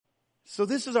So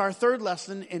this is our third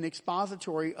lesson in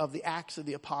expository of the Acts of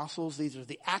the Apostles. These are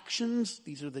the actions,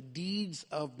 these are the deeds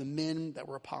of the men that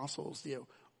were apostles.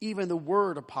 Even the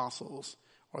word apostles,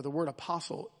 or the word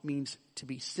apostle, means to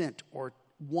be sent, or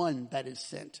one that is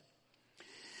sent.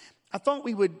 I thought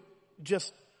we would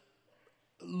just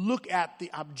look at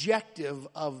the objective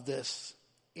of this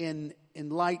in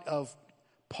light of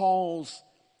Paul's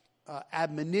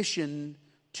admonition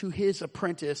to his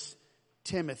apprentice,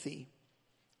 Timothy.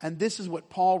 And this is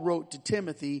what Paul wrote to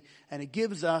Timothy, and it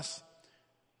gives us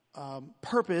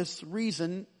purpose,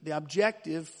 reason, the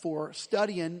objective for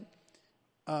studying,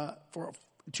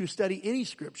 to study any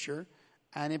scripture,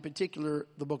 and in particular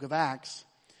the book of Acts.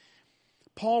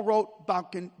 Paul wrote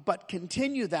about, but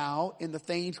continue thou in the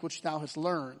things which thou hast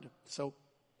learned. So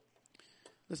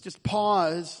let's just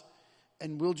pause,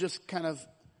 and we'll just kind of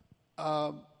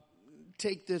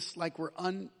take this like we're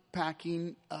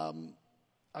unpacking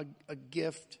a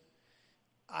gift.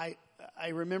 I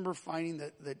remember finding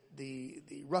that the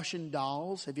Russian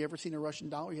dolls. Have you ever seen a Russian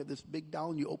doll? You have this big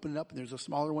doll and you open it up and there's a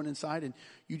smaller one inside, and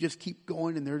you just keep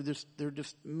going, and they're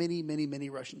just many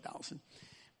Russian dolls.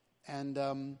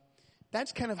 And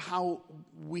that's kind of how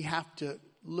we have to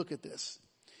look at this.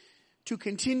 To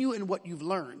continue in what you've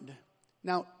learned.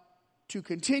 Now, to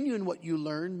continue in what you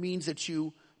learn means that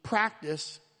you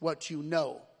practice what you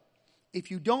know.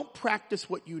 If you don't practice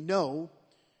what you know,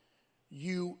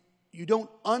 you don't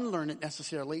unlearn it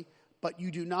necessarily, but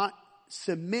you do not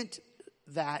cement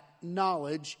that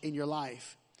knowledge in your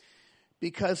life.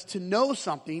 Because to know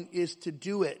something is to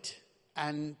do it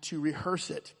and to rehearse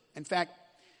it. In fact,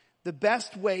 the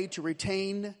best way to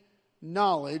retain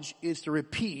knowledge is to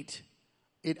repeat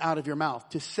it out of your mouth,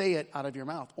 to say it out of your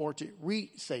mouth, or to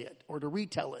re-say it, or to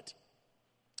retell it.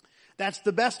 That's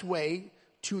the best way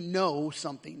to know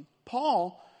something.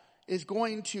 Paul is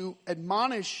going to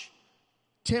admonish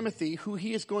Timothy, who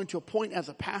he is going to appoint as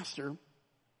a pastor,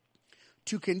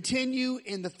 to continue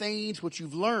in the things which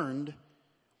you've learned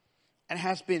and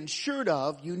has been assured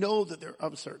of. You know that they're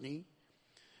of certainty,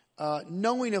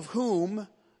 knowing of whom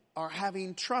are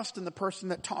having trust in the person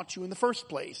that taught you in the first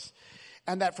place.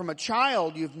 And that from a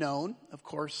child you've known, of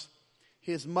course,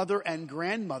 his mother and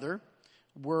grandmother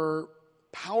were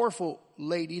powerful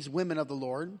ladies, women of the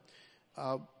Lord.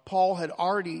 Paul had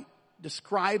already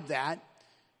described that.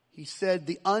 He said,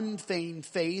 the unfeigned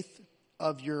faith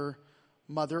of your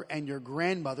mother and your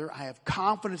grandmother, I have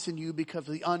confidence in you because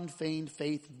of the unfeigned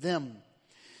faith of them.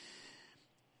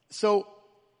 So,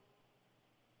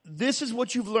 this is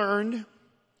what you've learned.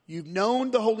 You've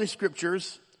known the Holy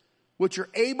Scriptures, which are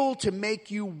able to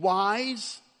make you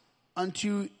wise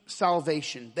unto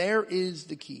salvation. There is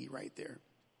the key right there.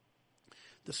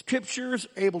 The Scriptures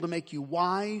are able to make you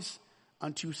wise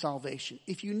unto salvation.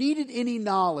 If you needed any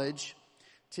knowledge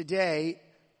today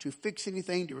to fix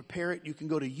anything, to repair it, you can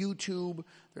go to YouTube.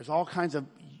 There's all kinds of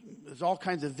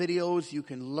videos. You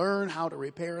can learn how to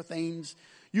repair things.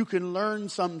 You can learn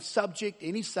some subject,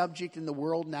 any subject in the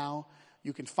world now.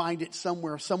 You can find it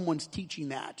somewhere. Someone's teaching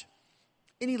that.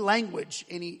 Any language,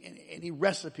 any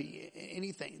recipe,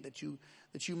 anything that you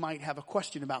might have a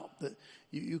question about, that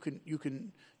you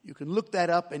can look that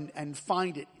up and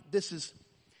find it. This is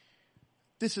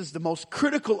the most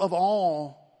critical of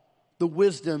all the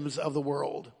wisdoms of the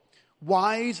world.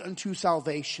 Wise unto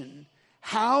salvation.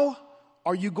 How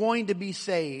are you going to be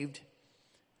saved?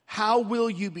 How will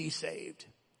you be saved?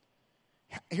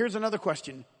 Here's another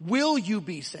question. Will you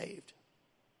be saved?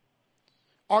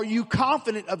 Are you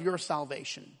confident of your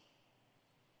salvation?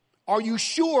 Are you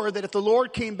sure that if the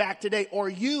Lord came back today, or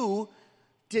you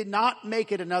did not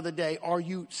make it another day, are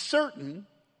you certain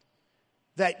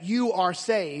that you are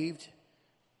saved?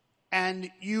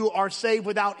 And you are saved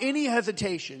without any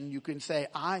hesitation. You can say,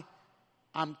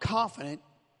 I'm confident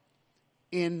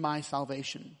in my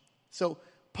salvation. So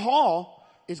Paul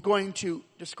is going to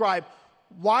describe,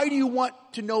 why do you want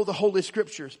to know the Holy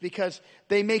Scriptures? Because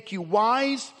they make you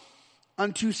wise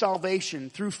unto salvation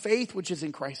through faith which is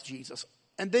in Christ Jesus.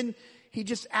 And then he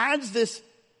just adds this,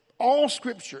 all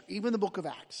Scripture, even the book of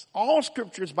Acts, all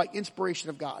Scripture is by inspiration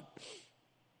of God.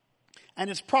 And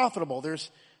it's profitable. There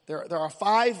are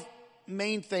 5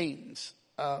 main things,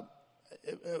 4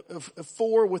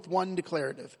 with 1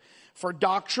 declarative. For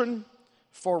doctrine,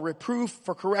 for reproof,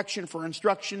 for correction, for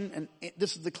instruction, and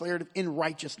this is declarative, in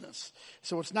righteousness.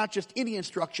 So it's not just any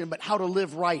instruction, but how to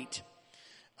live right.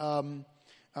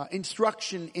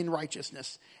 Instruction in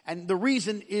righteousness. And the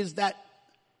reason is that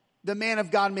the man of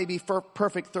God may be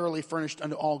perfect, thoroughly furnished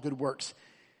unto all good works.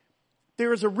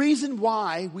 There is a reason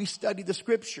why we study the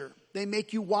Scripture. They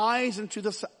make you wise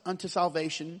unto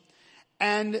salvation,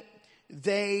 and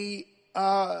they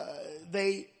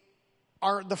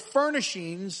are the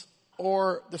furnishings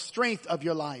or the strength of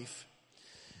your life.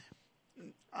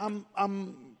 I'm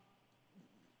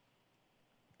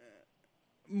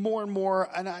more and more,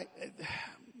 and I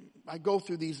go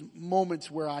through these moments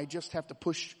where I just have to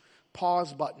push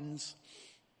pause buttons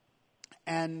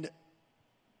and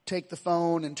take the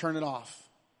phone and turn it off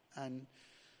and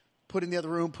put it in the other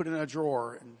room, put it in a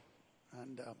drawer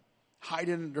and hide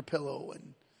it under a pillow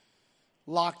and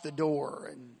lock the door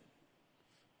and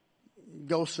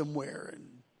go somewhere and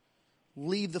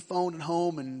leave the phone at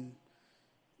home and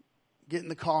get in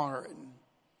the car and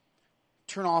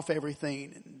turn off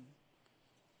everything and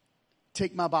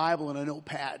take my Bible and a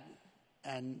notepad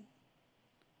and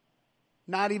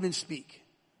not even speak.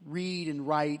 Read and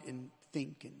write and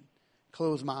think and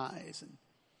close my eyes. And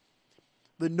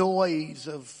the noise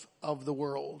of the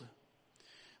world.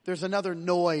 There's another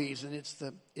noise, and it's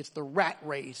the rat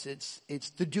race. It's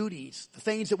the duties, the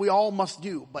things that we all must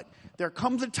do. But there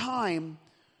comes a time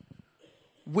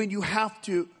when you have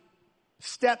to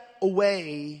step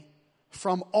away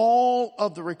from all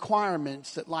of the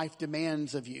requirements that life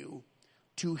demands of you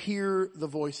to hear the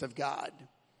voice of God.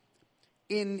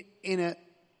 In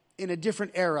a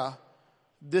different era,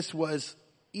 this was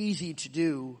easy to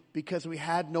do because we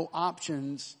had no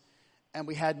options and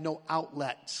we had no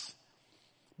outlets.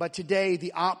 But today,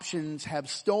 the options have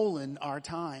stolen our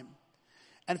time.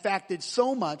 In fact, it's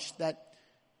so much that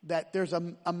there's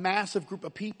a massive group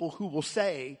of people who will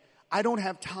say, I don't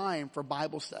have time for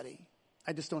Bible study.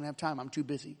 I just don't have time. I'm too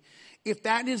busy. If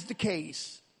that is the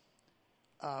case,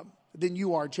 then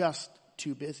you are just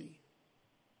too busy.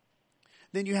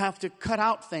 Then you have to cut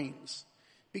out things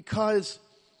because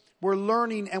we're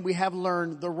learning and we have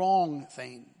learned the wrong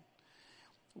thing.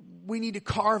 We need to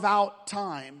carve out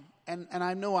time. And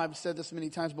I know I've said this many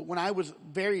times, but when I was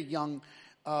very young,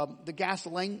 the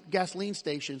gasoline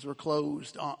stations were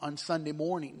closed on Sunday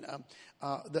morning.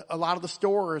 A lot of the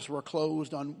stores were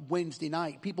closed on Wednesday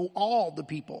night. All the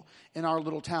people in our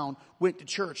little town went to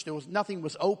church. Nothing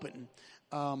was open.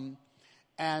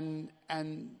 And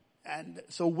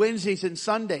so Wednesdays and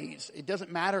Sundays, it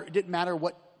didn't matter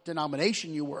what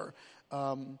denomination you were.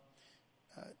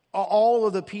 All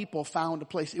of the people found a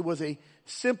place. It was a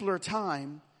simpler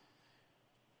time.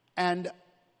 And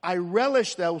I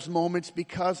relish those moments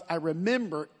because I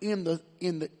remember in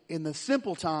the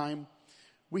simple time,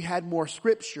 we had more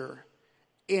scripture.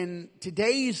 In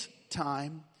today's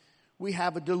time, we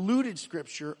have a diluted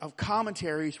scripture of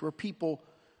commentaries where people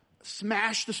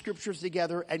smash the scriptures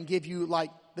together and give you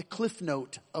like the cliff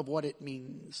note of what it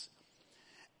means.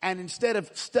 And instead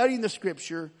of studying the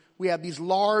scripture, we have these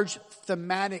large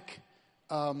thematic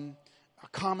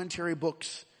commentary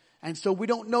books. And so we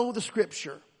don't know the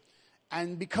scripture.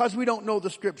 And because we don't know the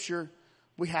scripture,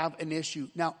 we have an issue.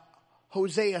 Now,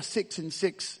 Hosea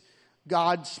 6:6,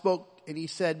 God spoke and he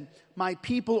said, my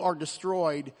people are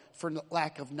destroyed for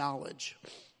lack of knowledge.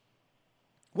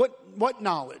 What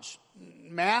knowledge?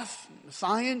 Math,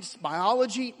 science,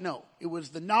 biology? No, it was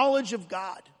the knowledge of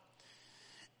God.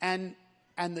 And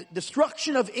the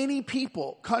destruction of any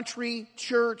people, country,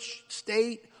 church,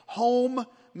 state, home,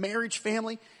 marriage,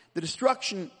 family, the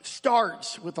destruction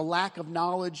starts with a lack of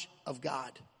knowledge of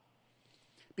God.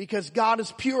 Because God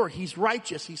is pure, he's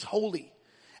righteous, he's holy.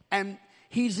 And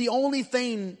he's the only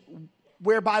thing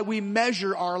whereby we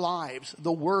measure our lives,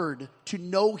 the word, to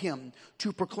know him,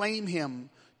 to proclaim him,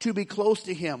 to be close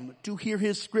to him, to hear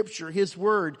his scripture, his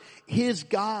word, his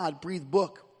God-breathed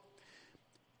book.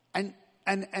 And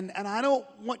I don't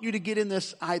want you to get in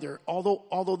this either,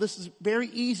 although this is very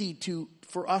easy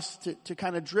for us to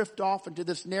kind of drift off into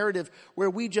this narrative where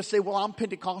we just say, well, I'm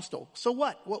Pentecostal. So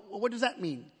what? What does that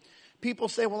mean? People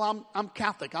say, well, I'm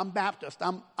Catholic, I'm Baptist,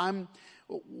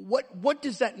 what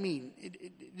does that mean?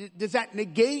 Does that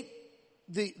negate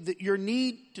your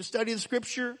need to study the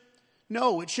scripture?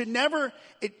 No, it should never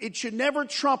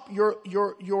trump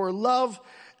your love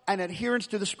and adherence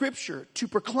to the scripture. To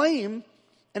proclaim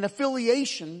an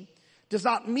affiliation does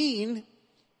not mean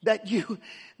that you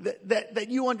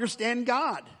understand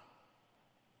God.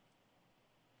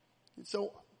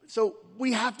 So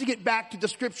we have to get back to the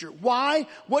scripture. Why?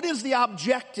 What is the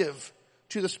objective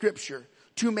to the scripture?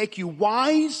 To make you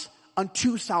wise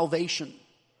unto salvation.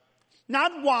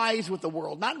 Not wise with the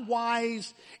world, not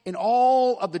wise in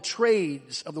all of the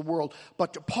trades of the world,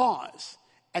 but to pause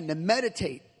and to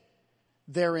meditate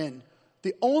therein.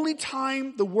 The only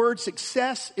time the word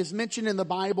success is mentioned in the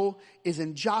Bible is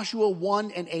in Joshua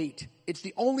 1:8. It's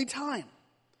the only time.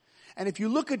 And if you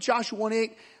look at Joshua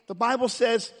 1:8, the Bible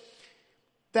says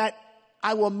that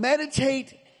I will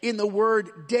meditate in the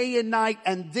word day and night,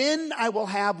 and then I will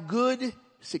have good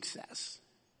success.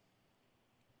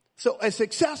 So a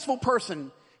successful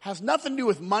person has nothing to do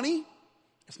with money.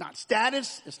 It's not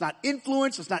status. It's not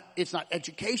influence. It's not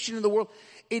education in the world.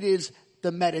 It is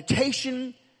the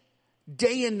meditation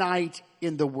day and night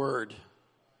in the Word.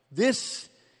 This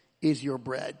is your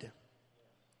bread.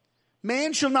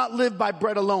 Man shall not live by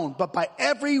bread alone, but by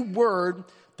every word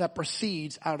that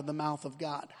proceeds out of the mouth of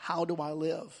God. How do I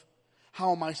live?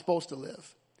 How am I supposed to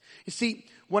live? You see,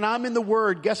 when I'm in the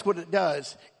Word, guess what it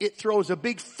does? It throws a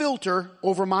big filter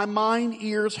over my mind,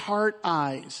 ears, heart,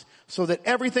 eyes, so that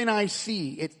everything I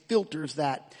see, it filters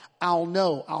that. I'll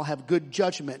know. I'll have good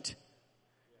judgment.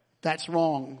 That's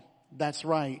wrong. That's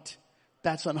right.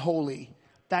 That's unholy.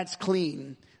 That's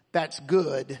clean. That's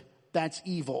good. That's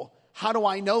evil. How do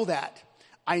I know that?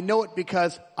 I know it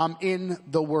because I'm in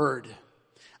the Word.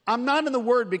 I'm not in the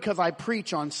Word because I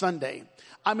preach on Sunday.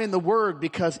 I'm in the Word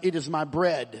because it is my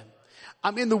bread.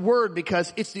 I'm in the Word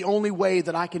because it's the only way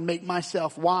that I can make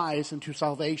myself wise into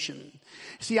salvation.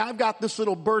 See, I've got this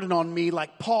little burden on me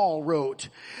like Paul wrote.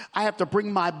 I have to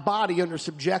bring my body under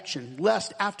subjection,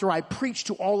 lest after I preach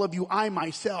to all of you, I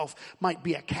myself might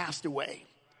be a castaway.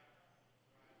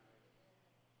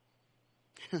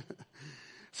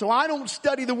 So I don't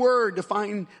study the Word to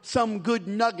find some good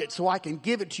nugget so I can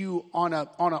give it to you on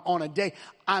a day.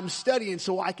 I'm studying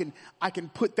so I can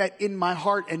put that in my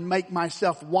heart and make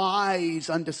myself wise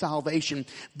unto salvation.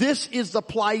 This is the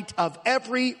plight of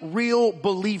every real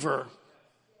believer.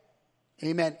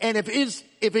 Amen. And if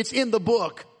it's in the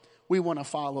book, we want to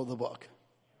follow the book.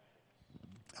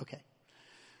 Okay.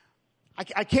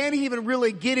 I can't even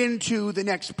really get into the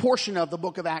next portion of the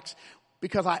book of Acts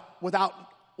because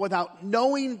without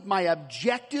knowing my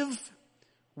objective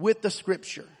with the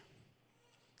Scripture.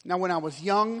 Now, when I was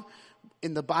young,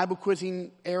 in the Bible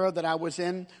quizzing era that I was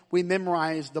in, we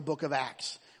memorized the book of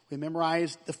Acts. We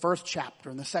memorized the first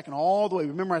chapter and the second, all the way.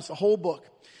 We memorized the whole book.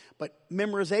 But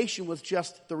memorization was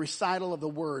just the recital of the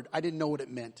word. I didn't know what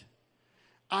it meant.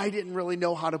 I didn't really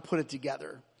know how to put it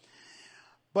together.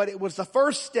 But it was the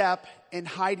first step in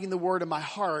hiding the word in my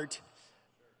heart.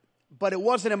 But it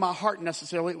wasn't in my heart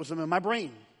necessarily. It was in my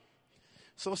brain.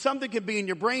 So something could be in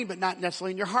your brain, but not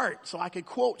necessarily in your heart. So I could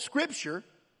quote Scripture,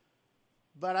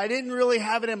 but I didn't really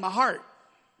have it in my heart.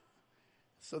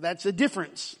 So that's a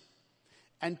difference.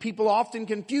 And people often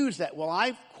confuse that. Well,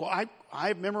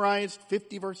 I've memorized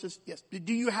 50 verses. Yes.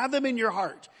 Do you have them in your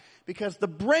heart? Because the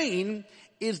brain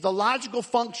is the logical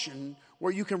function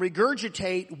where you can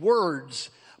regurgitate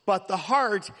words, but the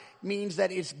heart means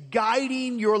that it's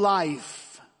guiding your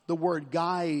life. The word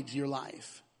guides your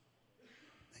life.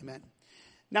 Amen.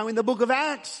 Now, in the book of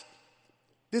Acts,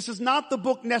 this is not the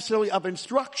book necessarily of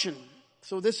instruction.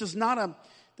 So this is not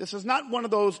one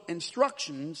of those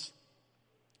instructions.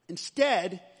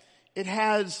 Instead, it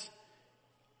has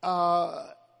other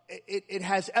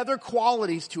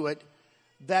qualities to it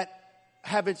that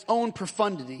have its own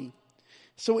profundity.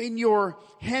 So in your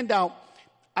handout,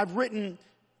 I've written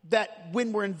that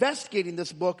when we're investigating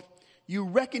this book, you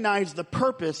recognize the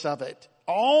purpose of it.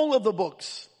 All of the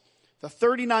books, the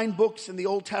 39 books in the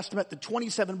Old Testament, the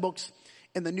 27 books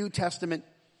in the New Testament,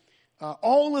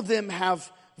 all of them have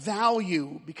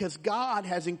value because God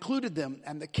has included them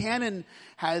and the canon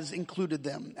has included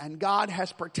them and God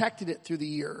has protected it through the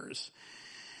years.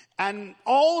 And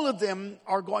all of them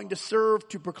are going to serve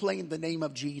to proclaim the name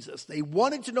of Jesus. They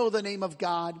wanted to know the name of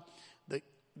God.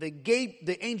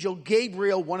 The angel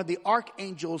Gabriel, one of the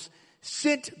archangels,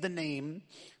 sent the name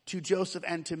to Joseph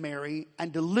and to Mary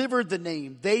and delivered the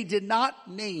name. They did not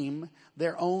name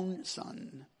their own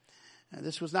son. And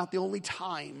this was not the only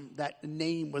time that the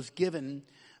name was given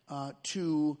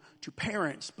to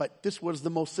parents, but this was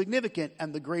the most significant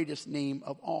and the greatest name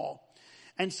of all.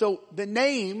 And so the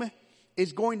name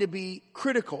is going to be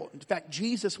critical. In fact,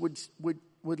 Jesus would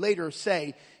later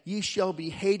say, "Ye shall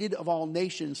be hated of all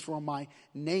nations for my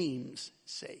name's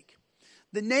sake."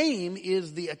 The name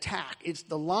is the attack. It's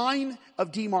the line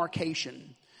of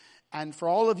demarcation. And for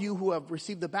all of you who have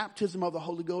received the baptism of the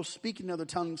Holy Ghost, speaking in other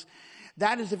tongues,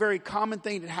 that is a very common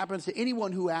thing that happens to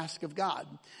anyone who asks of God.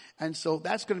 And so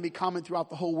that's going to be common throughout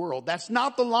the whole world. That's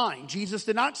not the line. Jesus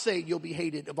did not say you'll be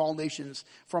hated of all nations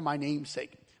for my name's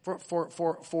sake,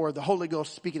 for the Holy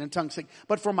Ghost speaking in tongues sake,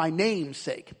 but for my name's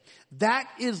sake. That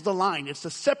is the line. It's the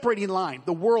separating line.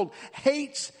 The world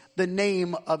hates the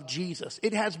name of Jesus.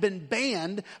 It has been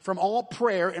banned from all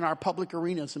prayer in our public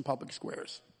arenas and public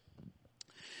squares.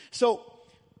 So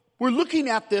we're looking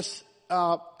at this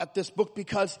book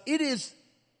because it is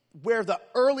where the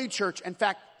early church, in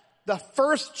fact, the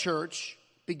first church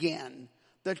began.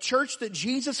 The church that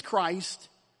Jesus Christ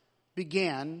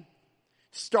began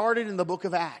started in the book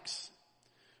of Acts.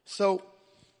 So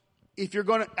if you're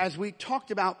going to, as we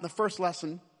talked about in the first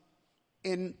lesson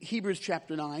in Hebrews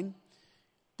chapter 9,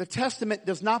 the testament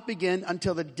does not begin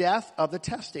until the death of the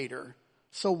testator.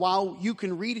 So while you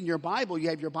can read in your Bible, you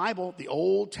have your Bible, the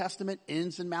Old Testament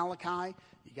ends in Malachi.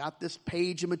 You got this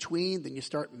page in between, then you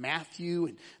start Matthew,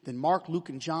 and then Mark, Luke,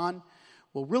 and John.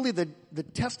 Well, really, the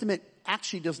testament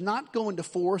actually does not go into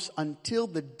force until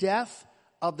the death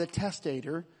of the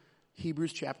testator,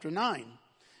 Hebrews chapter 9.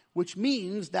 Which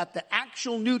means that the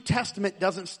actual New Testament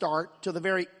doesn't start till the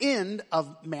very end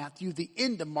of Matthew, the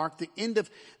end of Mark, the end of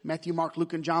Matthew, Mark,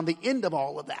 Luke, and John, the end of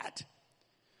all of that.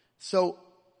 So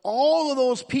all of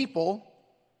those people,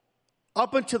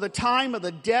 up until the time of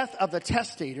the death of the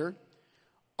testator,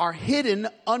 are hidden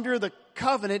under the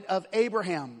covenant of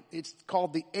Abraham. It's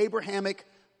called the Abrahamic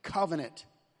covenant.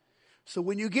 So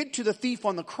when you get to the thief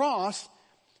on the cross,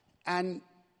 and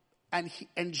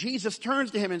Jesus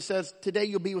turns to him and says, today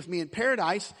you'll be with me in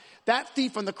paradise. That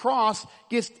thief on the cross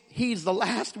he's the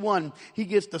last one. He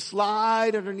gets to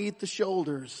slide underneath the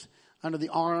shoulders, under the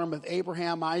arm of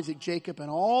Abraham, Isaac, Jacob,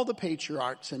 and all the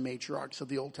patriarchs and matriarchs of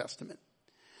the Old Testament.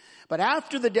 But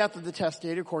after the death of the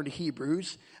testator, according to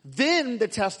Hebrews, then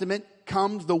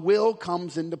the will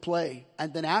comes into play.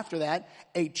 And then after that,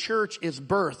 a church is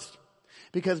birthed.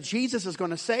 Because Jesus is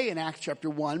going to say in Acts chapter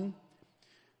 1,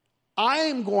 I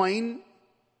am going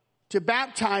to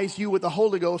baptize you with the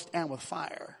Holy Ghost and with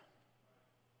fire.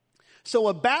 So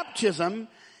a baptism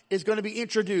is going to be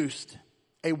introduced.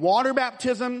 A water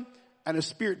baptism and a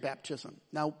spirit baptism.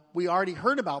 Now, we already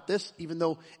heard about this, even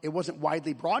though it wasn't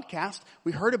widely broadcast.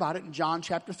 We heard about it in John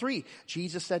chapter 3.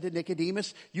 Jesus said to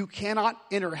Nicodemus, you cannot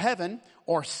enter heaven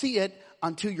or see it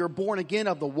until you're born again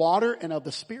of the water and of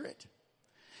the Spirit.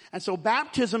 And so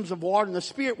baptisms of water and the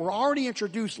Spirit were already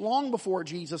introduced long before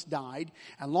Jesus died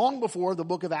and long before the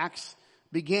book of Acts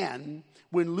began,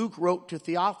 when Luke wrote to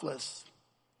Theophilus,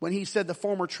 when he said, the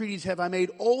former treatise have I made,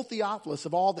 O Theophilus,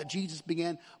 of all that Jesus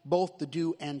began both to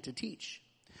do and to teach.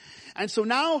 And so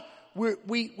now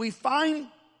we find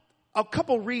a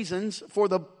couple reasons for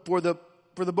the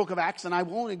book of Acts, and I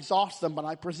won't exhaust them, but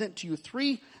I present to you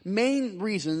three main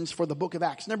reasons for the book of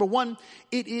Acts. Number one,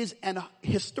 it is an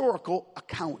historical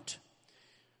account.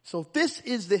 So this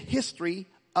is the history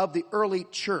of the early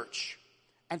church.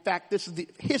 In fact, this is the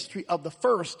history of the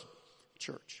first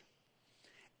church.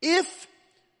 If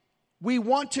we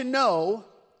want to know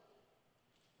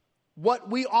what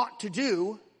we ought to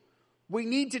do, we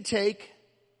need to take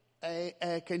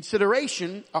a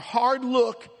consideration, a hard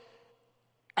look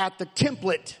at the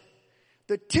template.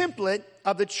 The template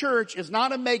of the church is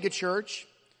not a mega church.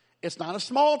 It's not a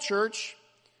small church.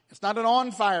 It's not an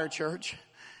on-fire church.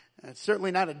 It's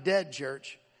certainly not a dead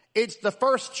church. It's the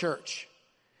first church.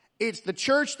 It's the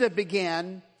church that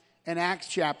began in Acts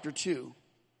chapter 2.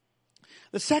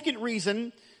 The second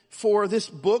reason for this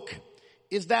book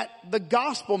is that the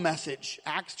gospel message,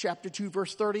 Acts chapter 2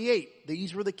 verse 38,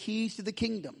 these were the keys to the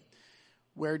kingdom,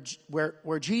 where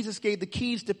Jesus gave the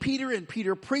keys to Peter, and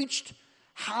Peter preached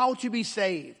how to be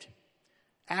saved.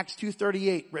 Acts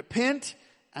 2:38, repent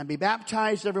and be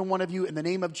baptized, every one of you, in the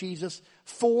name of Jesus,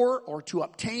 to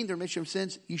obtain the remission of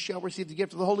sins, you shall receive the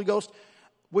gift of the Holy Ghost,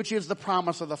 which is the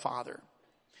promise of the Father.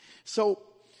 So,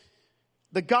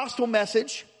 the gospel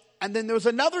message. And then there's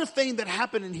another thing that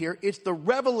happened in here. It's the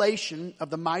revelation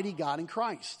of the mighty God in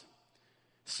Christ.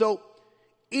 So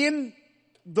in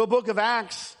the book of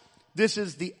Acts, this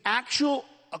is the actual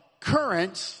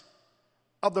occurrence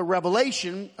of the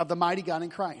revelation of the mighty God in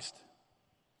Christ.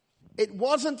 It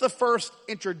wasn't the first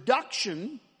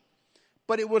introduction,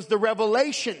 but it was the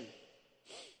revelation.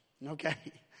 Okay.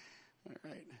 All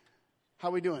right. How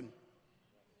are we doing?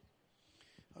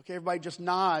 Okay, everybody just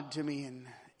nod to me, and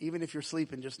even if you're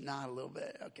sleeping, just nod a little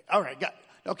bit. Okay. All right. Got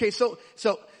it. Okay. So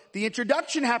the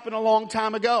introduction happened a long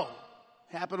time ago.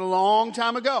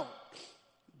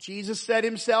 Jesus said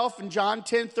himself in John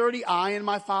 10:30, I and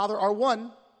my Father are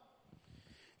one.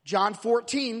 John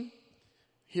 14,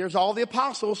 here's all the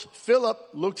apostles. Philip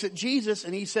looks at Jesus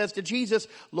and he says to Jesus,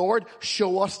 Lord,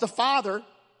 show us the Father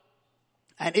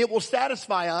and it will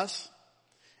satisfy us.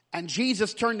 And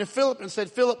Jesus turned to Philip and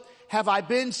said, Philip, have I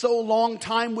been so long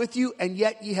time with you, and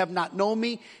yet ye have not known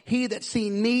me? He that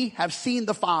seen me have seen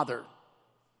the Father.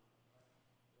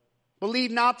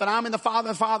 Believe not that I'm in the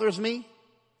Father is me.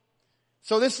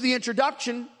 So this is the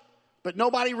introduction, but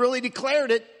nobody really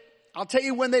declared it. I'll tell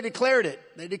you when they declared it.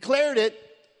 They declared it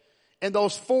in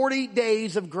those 40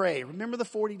 days of gray. Remember the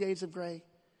 40 days of gray?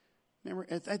 Remember,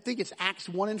 I think it's Acts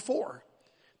 1 and 4.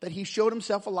 That he showed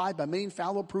himself alive by many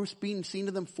infallible proofs, being seen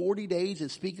to them 40 days and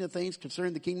speaking of things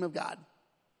concerning the kingdom of God.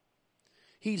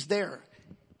 He's there.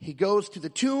 He goes to the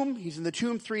tomb. He's in the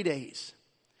tomb 3 days.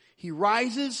 He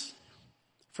rises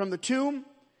from the tomb.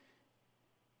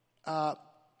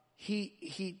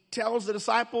 He tells the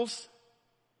disciples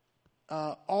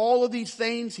all of these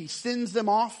things. He sends them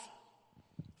off.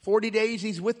 40 days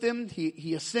he's with them.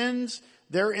 He ascends.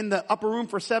 They're in the upper room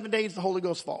for 7 days. The Holy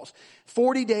Ghost falls.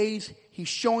 40 days, he's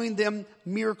showing them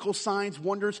miracles, signs,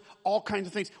 wonders, all kinds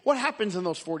of things. What happens in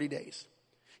those 40 days?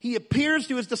 He appears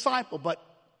to his disciple, but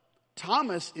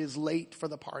Thomas is late for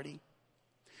the party.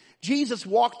 Jesus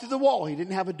walked through the wall. He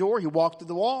didn't have a door. He walked through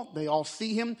the wall. They all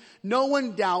see him. No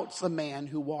one doubts a man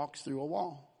who walks through a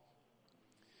wall.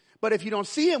 But if you don't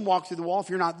see him walk through the wall, if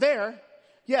you're not there,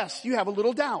 yes, you have a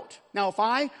little doubt. Now, if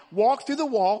I walked through the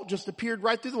wall, just appeared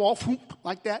right through the wall,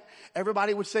 like that,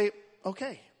 everybody would say,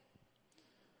 okay.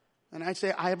 And I'd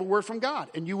say, I have a word from God.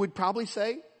 And you would probably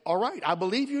say, all right, I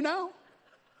believe you now.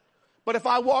 But if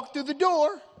I walked through the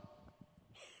door,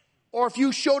 or if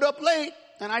you showed up late,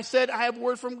 and I said, I have a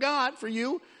word from God for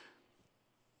you,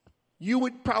 you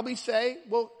would probably say,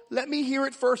 well, let me hear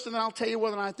it first, and then I'll tell you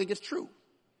whether or not I think it's true.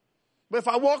 But if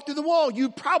I walked through the wall, you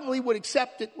probably would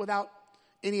accept it without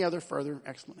any other further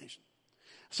explanation.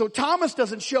 So Thomas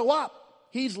doesn't show up.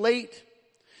 He's late.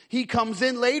 He comes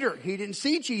in later. He didn't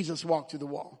see Jesus walk through the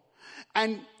wall.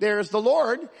 And there's the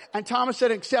Lord. And Thomas said,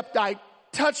 except I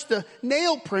touch the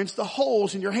nail prints, the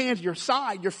holes in your hands, your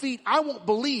side, your feet, I won't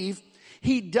believe.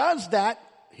 He does that.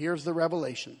 Here's the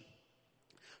revelation.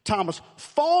 Thomas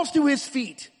falls to his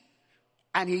feet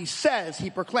and he says, he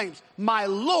proclaims, my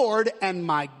Lord and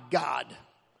my God.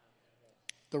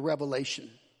 The revelation.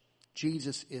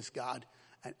 Jesus is God.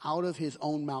 And out of his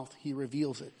own mouth, he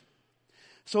reveals it.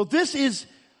 So this is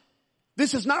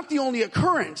not the only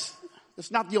occurrence.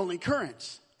 It's not the only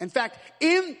occurrence. In fact,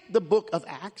 in the book of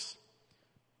Acts,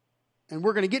 and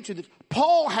we're going to get to this,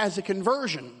 Paul has a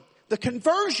conversion. The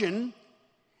conversion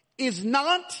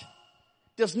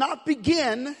does not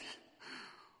begin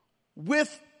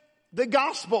with the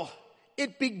gospel.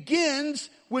 It begins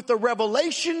with the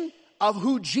revelation of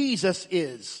who Jesus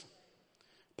is.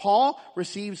 Paul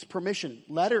receives permission,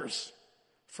 letters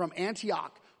from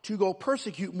Antioch to go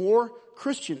persecute more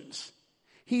Christians.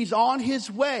 He's on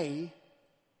his way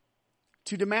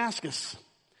to Damascus.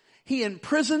 He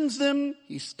imprisons them.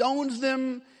 He stones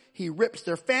them. He rips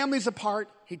their families apart.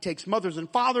 He takes mothers and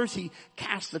fathers. He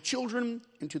casts the children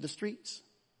into the streets.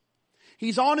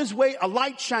 He's on his way. A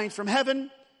light shines from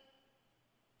heaven.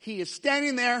 He is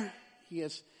standing there. He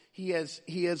is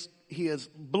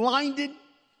blinded.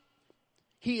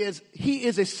 He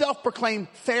is a self-proclaimed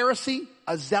Pharisee,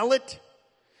 a zealot.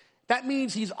 That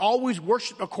means he's always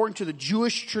worshiped according to the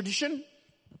Jewish tradition.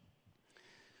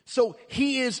 So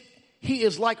he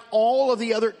is like all of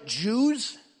the other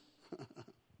Jews.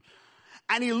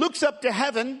 And he looks up to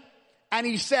heaven and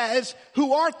he says,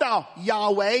 who art thou,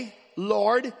 Yahweh,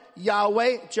 Lord,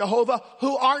 Yahweh, Jehovah,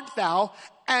 who art thou?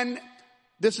 And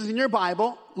this is in your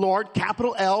Bible, Lord,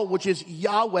 capital L, which is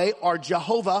Yahweh or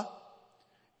Jehovah,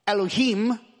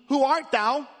 Elohim, who art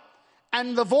thou?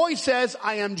 And the voice says,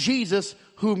 I am Jesus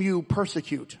whom you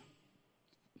persecute.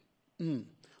 The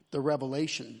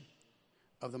revelation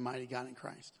of the mighty God in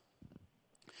Christ.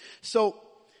 So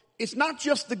it's not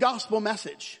just the gospel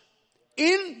message.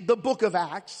 In the book of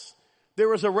Acts,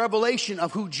 there is a revelation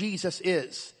of who Jesus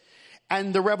is.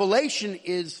 And the revelation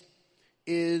is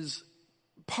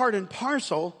part and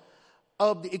parcel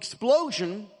of the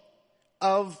explosion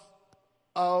of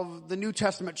the New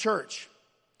Testament church.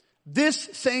 This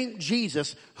same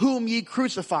Jesus whom ye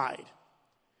crucified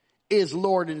is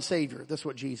Lord and Savior. This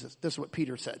is what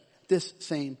Peter said. This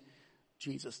same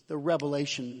Jesus. The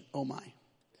revelation, oh my.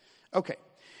 Okay.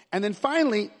 And then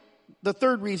finally, the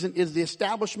third reason is the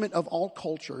establishment of all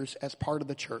cultures as part of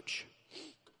the church.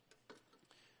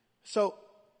 So,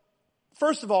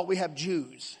 first of all, we have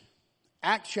Jews.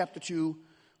 Acts chapter 2,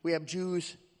 we have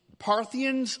Jews,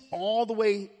 Parthians, all the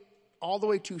way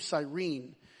to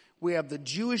Cyrene. We have the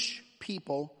Jewish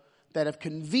people that have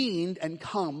convened and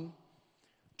come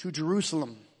to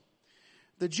Jerusalem.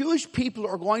 The Jewish people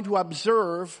are going to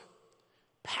observe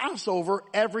Passover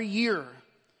every year.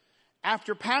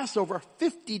 After Passover,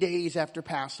 50 days after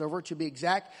Passover, to be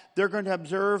exact, they're going to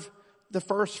observe the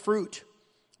first fruit,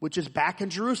 which is back in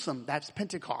Jerusalem. That's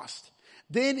Pentecost.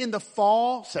 Then in the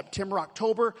fall, September,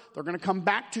 October, they're going to come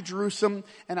back to Jerusalem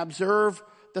and observe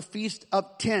the Feast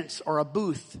of Tents or a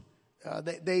booth.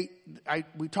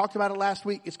 We talked about it last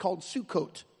week. It's called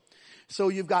Sukkot. So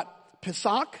you've got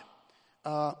Pesach,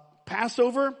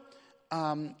 Passover,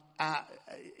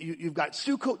 you've got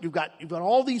Sukkot, you've got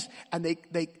all these, and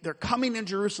they're coming in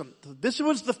Jerusalem. This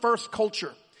was the first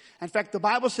culture. In fact, the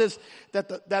Bible says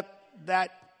that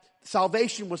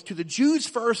salvation was to the Jews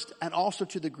first and also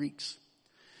to the Greeks.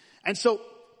 And so,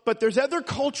 but there's other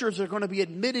cultures that are going to be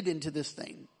admitted into this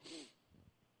thing.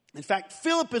 In fact,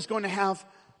 Philip is going to have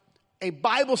a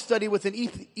Bible study with an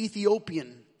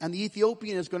Ethiopian, and the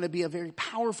Ethiopian is going to be a very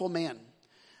powerful man.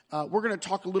 We're going to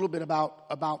talk a little bit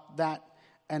about that,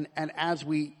 and as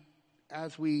we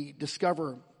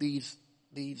discover these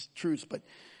truths. But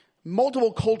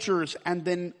multiple cultures, and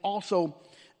then also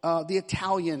the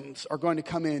Italians are going to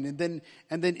come in, and then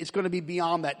it's going to be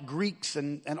beyond that. Greeks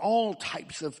and all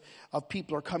types of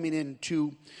people are coming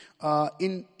into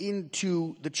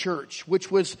the church,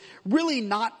 which was really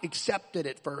not accepted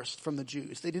at first from the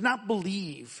Jews. They did not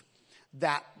believe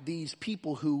that these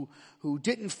people who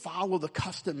didn't follow the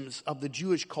customs of the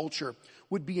Jewish culture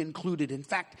would be included. In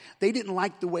fact, they didn't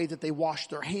like the way that they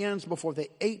washed their hands before they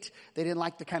ate. They didn't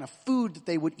like the kind of food that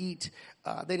they would eat.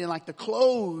 They didn't like the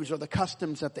clothes or the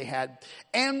customs that they had.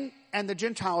 And the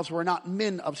Gentiles were not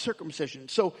men of circumcision.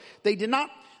 So they did not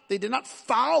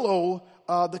follow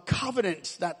the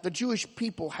covenants that the Jewish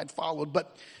people had followed.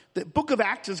 But the book of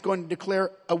Acts is going to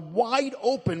declare a wide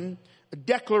open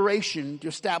declaration to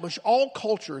establish all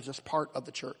cultures as part of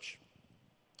the church.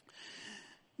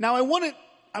 Now, I want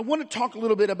to talk a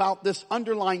little bit about this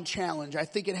underlying challenge. I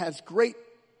think it has great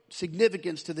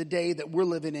significance to the day that we're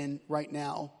living in right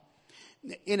now.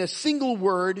 In a single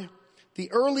word, the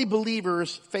early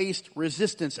believers faced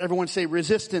resistance. Everyone say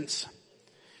resistance.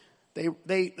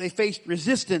 They faced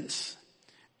resistance,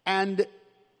 and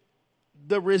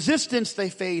the resistance they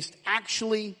faced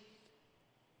actually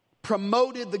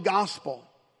promoted the gospel.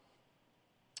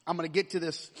 I'm going to get to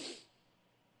this.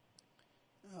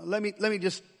 Let me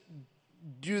just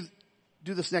do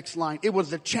this next line. It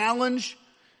was a challenge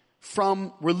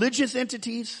from religious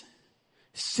entities,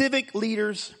 civic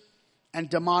leaders, and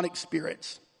demonic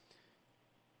spirits.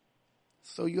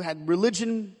 So you had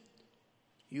religion,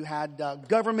 you had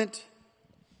government,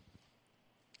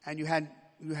 and you had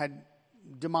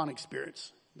demonic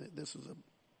spirits. This was a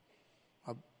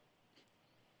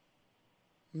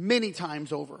many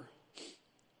times over.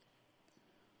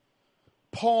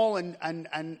 Paul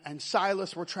and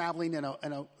Silas were traveling, and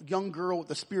a young girl with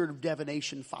the spirit of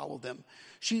divination followed them.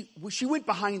 She went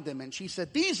behind them and she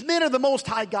said, "These men are the Most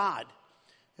High God."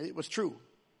 It was true.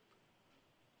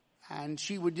 And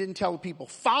she didn't tell the people,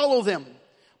 "Follow them."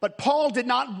 But Paul did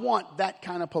not want that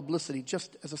kind of publicity.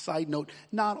 Just as a side note,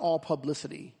 not all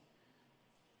publicity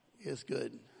is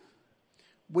good.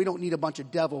 We don't need a bunch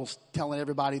of devils telling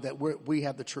everybody that we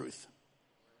have the truth.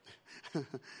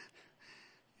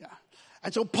 Yeah.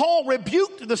 And so Paul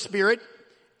rebuked the spirit,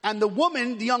 and the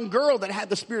woman, the young girl that had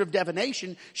the spirit of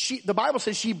divination, the Bible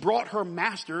says she brought her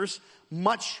masters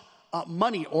much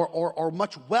money or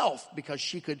much wealth because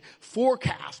she could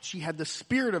forecast. She had the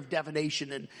spirit of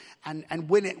divination, and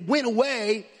when it went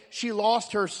away, she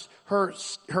lost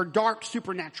her dark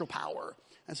supernatural power.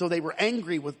 And so they were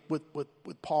angry with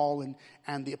Paul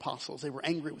and the apostles. They were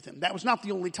angry with him. That was not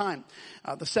the only time.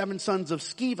 The 7 sons of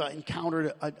Sceva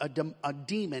encountered a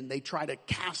demon. They tried to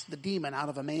cast the demon out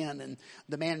of a man, and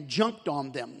the man jumped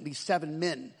on them. These 7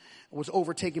 men was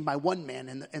overtaken by one man,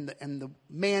 and the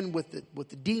man with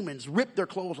the demons ripped their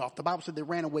clothes off. The Bible said they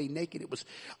ran away naked.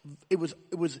 It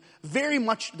was very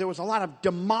much, there was a lot of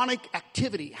demonic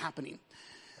activity happening.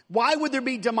 Why would there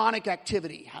be demonic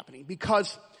activity happening?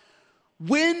 Because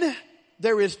when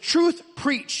there is truth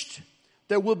preached,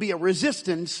 there will be a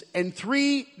resistance, and it's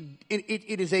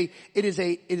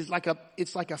like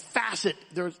a facet.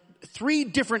 There's 3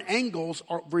 different angles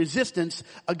of resistance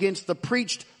against the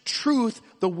preached truth,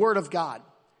 the word of God.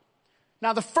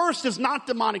 Now, the first is not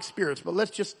demonic spirits, but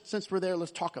since we're there,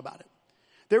 let's talk about it.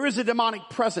 There is a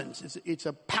demonic presence. It's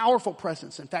a powerful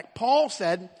presence. In fact, Paul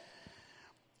said,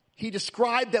 he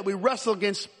described that we wrestle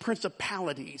against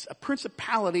principalities. A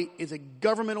principality is a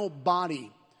governmental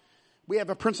body. We have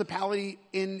a principality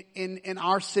in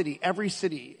our city, every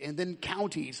city, and then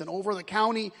counties. And over the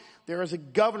county, there is a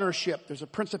governorship. There's a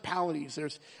principalities.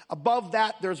 There's above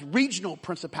that, there's regional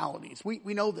principalities.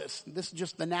 We know this. This is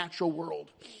just the natural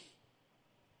world.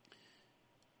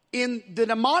 In the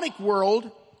demonic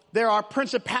world, there are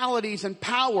principalities and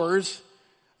powers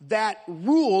that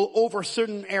rule over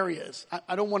certain areas.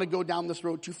 I don't want to go down this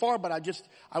road too far, but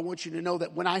I want you to know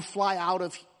that when I fly out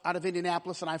of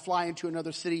Indianapolis and I fly into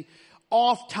another city,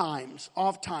 oft times,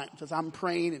 as I'm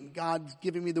praying and God's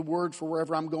giving me the word for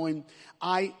wherever I'm going,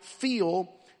 I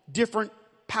feel different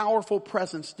powerful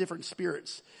presence, different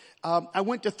spirits. I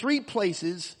went to 3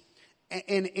 places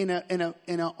on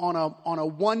a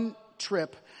one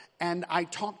trip, and I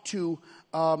talked to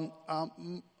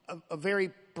a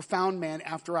very profound man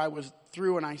after I was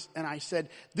through, and I said,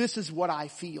 "This is what I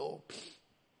feel."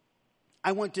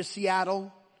 I went to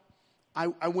Seattle.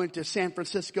 I went to San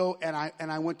Francisco and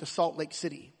I went to Salt Lake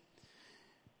City.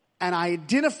 And I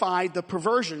identified the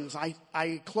perversions.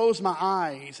 I closed my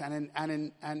eyes, and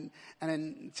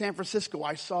in San Francisco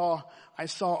I saw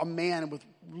a man with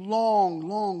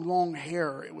long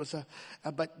hair. It was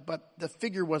but the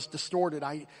figure was distorted.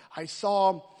 I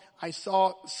saw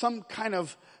some kind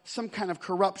of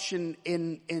corruption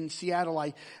in Seattle.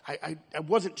 I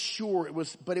wasn't sure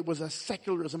but it was a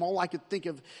secularism, all I could think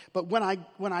of. But when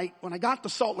I got to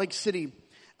Salt Lake City,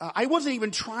 I wasn't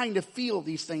even trying to feel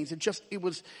these things. It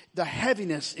was the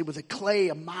heaviness. It was a clay,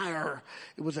 a mire.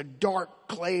 It was a dark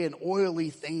clay, an oily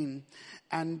thing.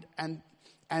 And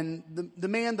the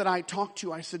man that I talked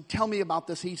to, I said, tell me about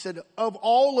this. He said, of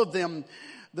all of them,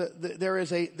 there is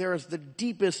the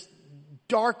deepest,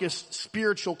 darkest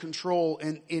spiritual control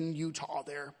in Utah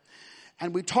there.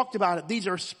 And we talked about it. These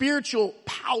are spiritual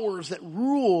powers that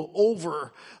rule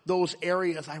over those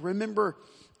areas. I remember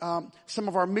some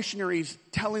of our missionaries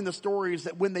telling the stories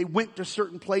that when they went to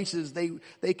certain places,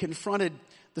 they confronted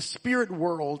the spirit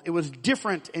world. It was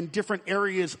different in different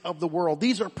areas of the world.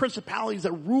 These are principalities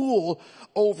that rule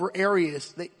over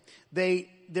areas.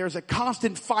 There's a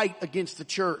constant fight against the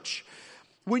church.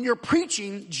 When you're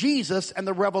preaching Jesus and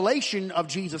the revelation of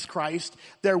Jesus Christ,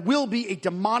 there will be a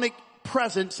demonic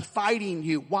presence fighting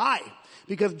you. Why?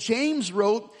 Because James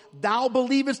wrote, thou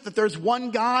believest that there's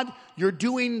one God, you're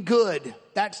doing good.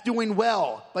 That's doing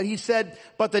well. But he said,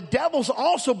 but the devils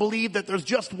also believe that there's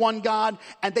just one God,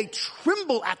 and they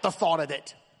tremble at the thought of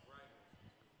it.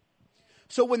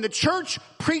 So when the church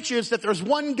preaches that there's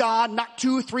one God, not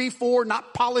 2, 3, 4,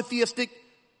 not polytheistic,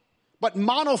 but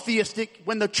monotheistic,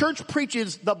 when the church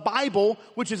preaches the Bible,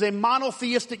 which is a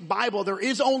monotheistic Bible, there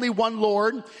is only one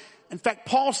Lord. In fact,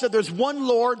 Paul said there's one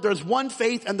Lord, there's one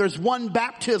faith, and there's one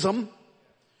baptism.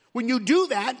 When you do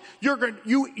that,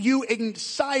 you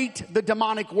incite the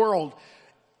demonic world.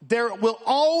 There will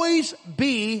always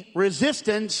be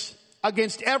resistance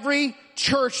against every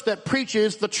church that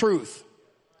preaches the truth.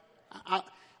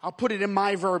 I'll put it in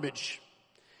my verbiage.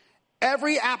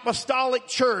 Every apostolic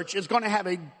church is going to have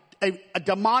a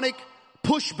demonic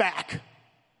pushback.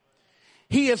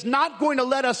 He is not going to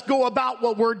let us go about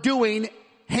what we're doing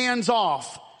hands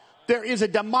off. There is a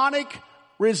demonic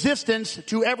resistance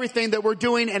to everything that we're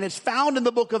doing, and it's found in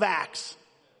the book of Acts.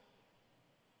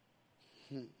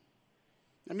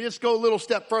 Let me just go a little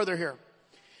step further here.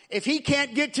 If he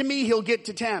can't get to me, he'll get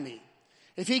to Tammy.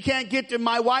 If he can't get to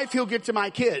my wife, he'll get to my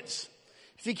kids.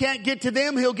 If he can't get to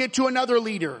them, he'll get to another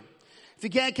leader. If he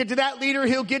can't get to that leader,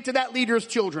 he'll get to that leader's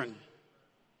children.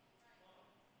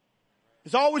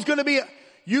 There's always going to be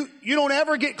you don't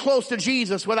ever get close to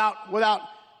Jesus without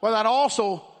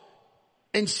also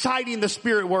inciting the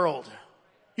spirit world.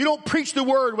 You don't preach the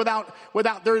word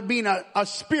without there being a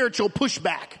spiritual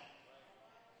pushback.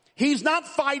 He's not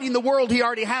fighting the world. He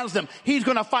already has them. He's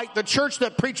going to fight the church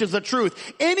that preaches the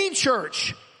truth. Any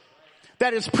church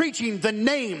that is preaching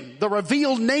the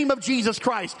revealed name of Jesus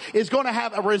Christ is going to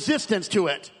have a resistance to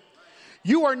it.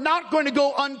 You are not going to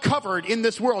go uncovered in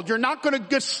this world. You're not going to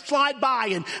just slide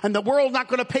by and the world not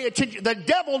going to pay attention. The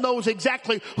devil knows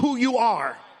exactly who you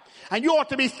are. And you ought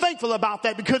to be thankful about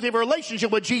that because of your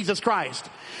relationship with Jesus Christ.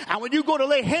 And when you go to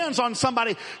lay hands on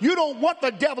somebody, you don't want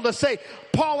the devil to say,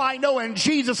 Paul I know and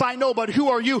Jesus I know, but who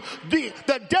are you?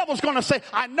 The devil's going to say,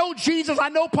 I know Jesus, I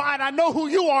know Paul, and I know who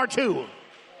you are too.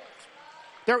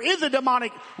 There is a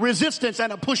demonic resistance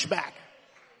and a pushback.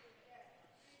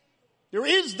 There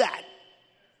is that.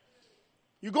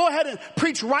 You go ahead and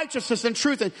preach righteousness and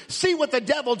truth and see what the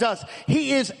devil does.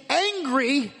 He is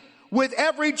angry with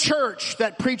every church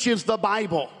that preaches the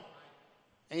Bible.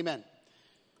 Amen.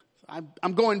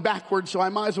 I'm going backwards, so I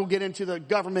might as well get into the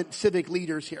government civic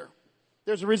leaders here.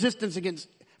 There's a resistance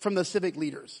from the civic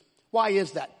leaders. Why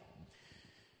is that?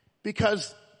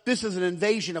 Because this is an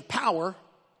invasion of power,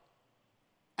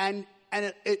 and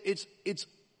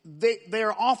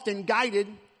they're often guided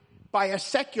by a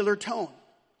secular tone.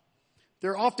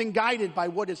 They're often guided by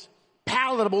what is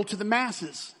palatable to the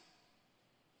masses.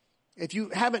 If you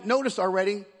haven't noticed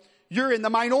already, you're in the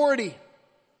minority.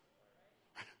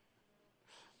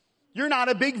 You're not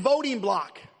a big voting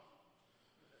block.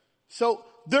 So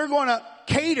they're going to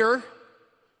cater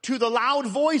to the loud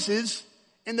voices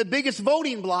in the biggest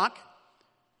voting block.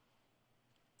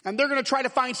 And they're going to try to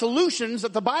find solutions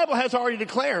that the Bible has already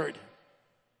declared.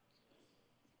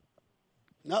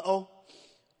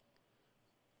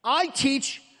 I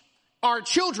teach our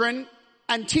children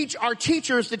and teach our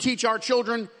teachers to teach our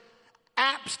children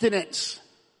abstinence.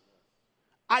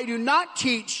 I do not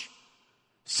teach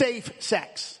safe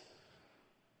sex.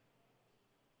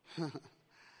 All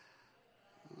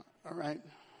right.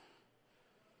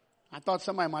 I thought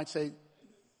somebody might say,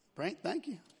 Frank, thank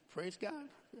you. Praise God.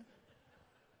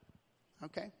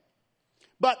 Okay.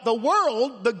 But the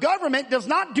world, the government does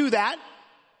not do that.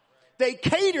 They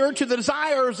cater to the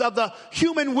desires of the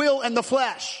human will and the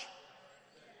flesh.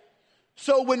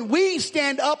 So when we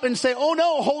stand up and say, oh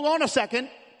no, hold on a second.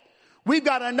 We've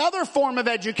got another form of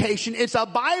education. It's a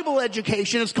Bible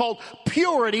education. It's called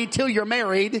purity till you're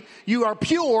married. You are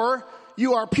pure,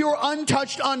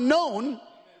 untouched, unknown.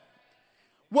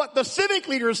 What the civic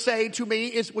leaders say to me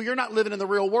is, well, you're not living in the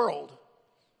real world.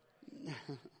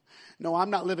 No,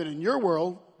 I'm not living in your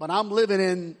world, but I'm living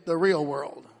in the real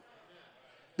world.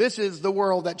 This is the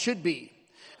world that should be.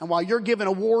 And while you're giving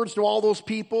awards to all those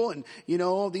people, and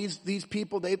these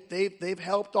people, they've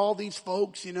helped all these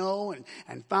folks, and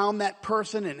found that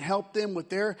person and helped them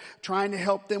with trying to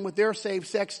help them with their safe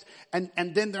sex, and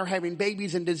then they're having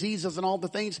babies and diseases and all the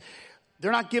things.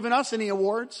 They're not giving us any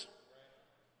awards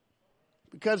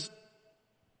because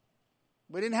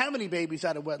we didn't have any babies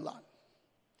out of wedlock.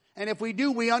 And if we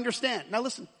do, we understand. Now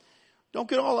listen, don't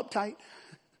get all uptight.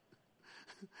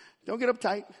 Don't get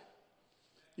uptight.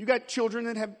 You got children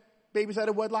that have babies out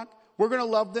of wedlock. We're going to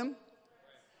love them.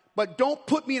 But don't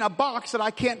put me in a box that I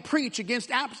can't preach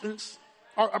against abstinence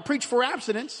or preach for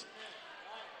abstinence.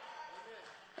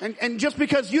 And just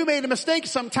because you made a mistake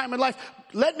sometime in life,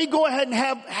 let me go ahead and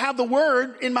have the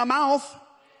word in my mouth.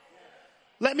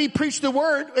 Let me preach the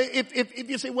word. If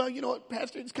you say, well, you know what,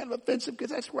 Pastor, it's kind of offensive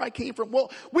because that's where I came from.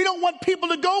 Well, we don't want people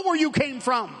to go where you came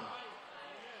from.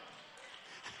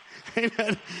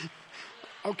 Amen.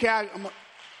 Okay,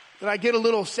 did I get a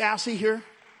little sassy here?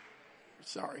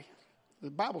 Sorry.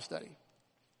 The Bible study.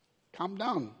 Calm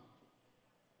down.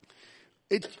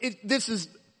 This is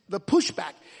the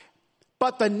pushback.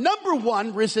 But the number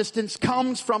one resistance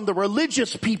comes from the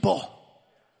religious people.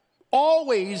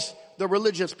 Always the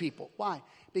religious people. Why?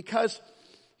 Because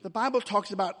the Bible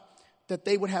talks about that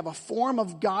they would have a form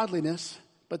of godliness,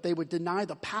 but they would deny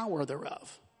the power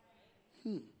thereof.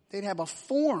 They'd have a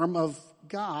form of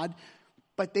God,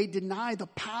 but they deny the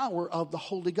power of the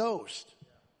Holy Ghost.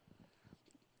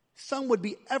 Some would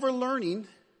be ever learning,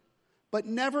 but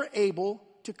never able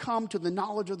to come to the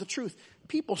knowledge of the truth.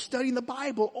 People studying the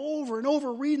Bible over and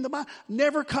over, reading the Bible,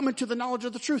 never coming to the knowledge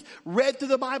of the truth. Read through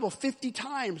the Bible 50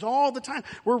 times, all the time.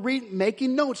 We're reading,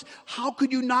 making notes. How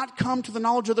could you not come to the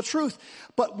knowledge of the truth?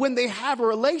 But when they have a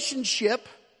relationship,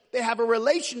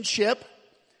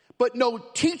 but no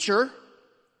teacher.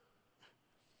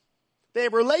 They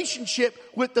have a relationship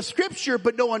with the Scripture,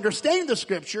 but no understanding the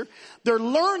Scripture. They're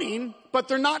learning, but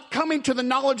they're not coming to the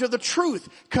knowledge of the truth,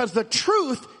 because the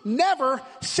truth never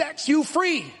sets you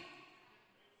free.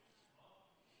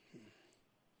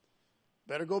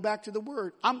 Better go back to the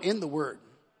Word. I'm in the Word.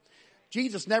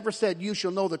 Jesus never said, you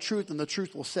shall know the truth and the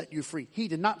truth will set you free. He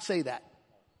did not say that.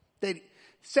 They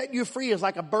set you free is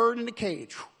like a bird in a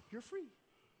cage. You're free.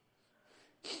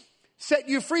 Set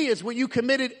you free is when you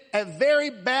committed a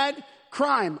very bad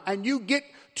crime and you get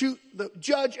to the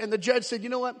judge and the judge said, you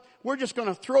know what? We're just going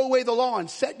to throw away the law and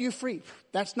set you free.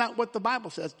 That's not what the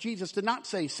Bible says. Jesus did not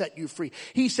say set you free.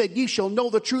 He said, ye shall know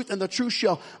the truth and the truth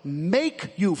shall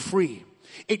make you free.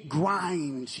 It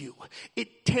grinds you.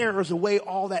 It tears away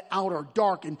all that outer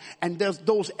dark and does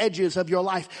those edges of your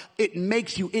life. It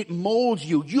makes you, it molds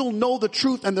you. You'll know the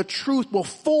truth and the truth will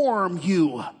form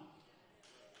you.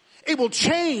 It will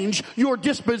change your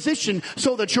disposition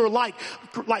so that you're like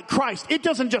Christ. It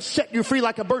doesn't just set you free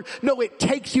like a bird. No, it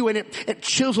takes you and it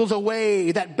chisels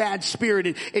away that bad spirit.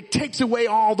 It takes away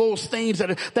all those things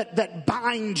that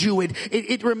bind you.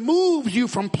 It removes you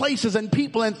from places and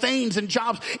people and things and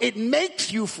jobs. It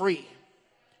makes you free.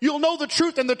 You'll know the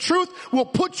truth and the truth will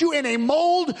put you in a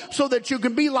mold so that you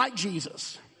can be like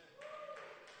Jesus.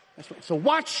 That's right. So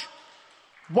watch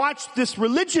this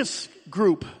religious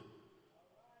group.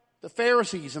 The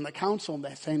Pharisees and the council and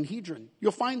the Sanhedrin.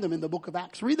 You'll find them in the book of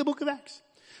Acts. Read the book of Acts.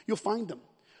 You'll find them.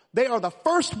 They are the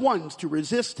first ones to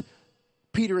resist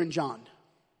Peter and John.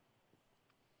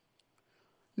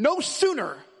 No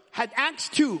sooner had Acts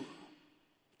 2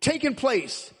 taken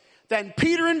place than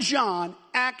Peter and John,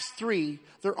 Acts 3,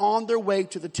 they're on their way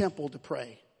to the temple to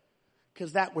pray.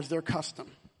 Because that was their custom.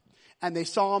 And they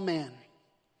saw a man.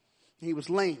 He was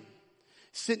lame.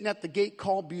 Sitting at the gate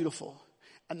called Beautiful.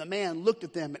 And the man looked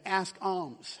at them and asked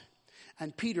alms.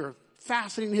 And Peter,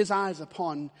 fastening his eyes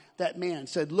upon that man,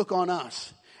 said, look on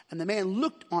us. And the man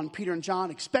looked on Peter and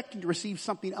John, expecting to receive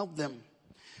something of them.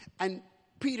 And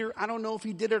Peter, I don't know if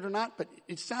he did it or not, but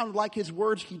it sounded like his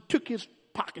words. He took his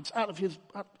pockets out of his,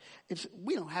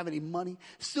 we don't have any money.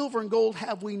 Silver and gold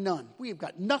have we none. We have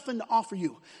got nothing to offer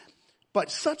you.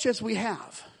 But such as we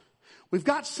have, We've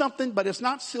got something, but it's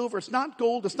not silver, it's not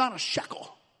gold, it's not a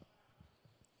shekel.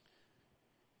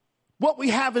 What we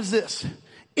have is this.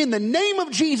 In the name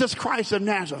of Jesus Christ of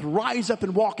Nazareth, rise up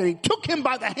and walk. And he took him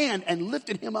by the hand and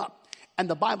lifted him up. And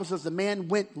the Bible says the man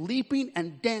went leaping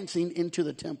and dancing into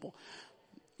the temple.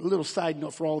 A little side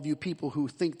note for all of you people who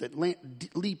think that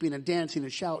leaping and dancing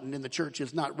and shouting in the church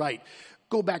is not right.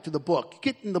 Go back to the book.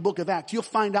 Get in the book of Acts. You'll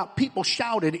find out people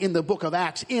shouted in the book of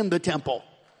Acts in the temple.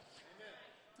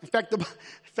 In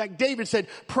fact, David said,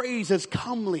 praise is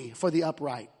comely for the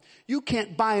upright. You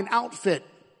can't buy an outfit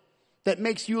that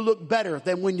makes you look better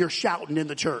than when you're shouting in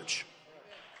the church.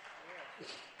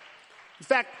 In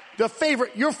fact, your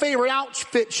favorite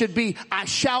outfit should be, I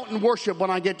shout and worship when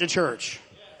I get to church.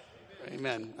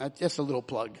 Amen. That's just a little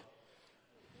plug.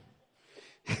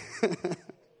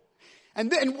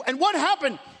 And what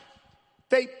happened?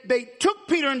 They took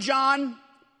Peter and John,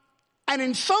 and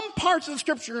in some parts of the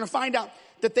scripture, you're going to find out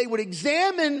that they would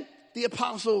examine the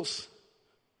apostles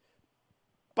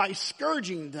by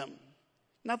scourging them.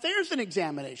 Now, there's an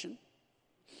examination.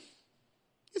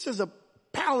 This is a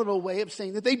palatable way of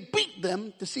saying that they beat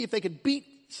them to see if they could beat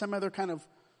some other kind of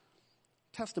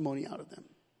testimony out of them.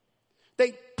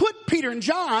 They put Peter and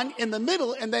John in the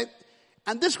middle, and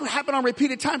this would happen on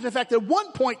repeated times. In fact, at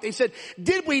one point they said,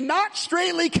 did we not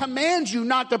straightly command you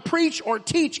not to preach or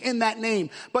teach in that name?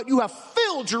 But you have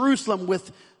filled Jerusalem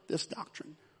with this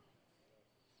doctrine.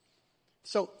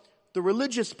 So the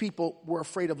religious people were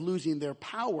afraid of losing their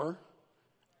power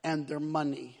and their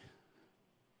money.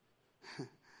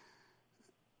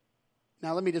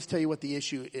 Now let me just tell you what the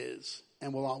issue is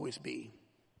and will always be.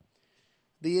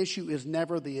 The issue is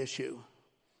never the issue.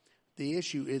 The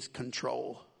issue is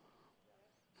control.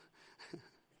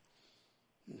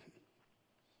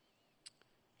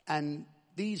 And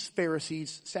these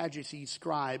Pharisees, Sadducees,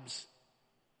 scribes,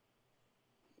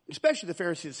 especially the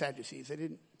Pharisees and Sadducees,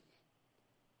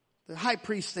 the high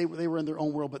priests, they were in their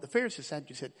own world, but the Pharisees and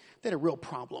Sadducees they had a real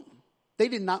problem. They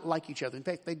did not like each other. In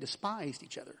fact, they despised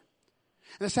each other.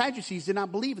 And the Sadducees did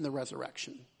not believe in the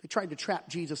resurrection. They tried to trap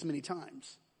Jesus many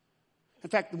times. In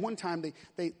fact, one time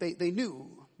they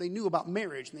knew about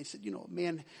marriage, and they said,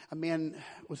 a man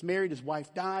was married, his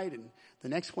wife died, and the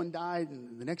next one died,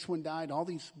 and the next one died, all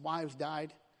these wives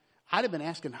died. I'd have been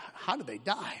asking, how did they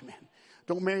die, man?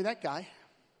 Don't marry that guy.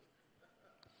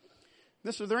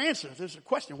 This was their answer. There's a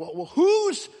question. Well,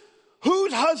 whose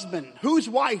husband, whose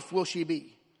wife will she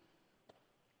be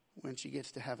when she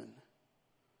gets to heaven?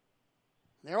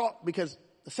 They're all, because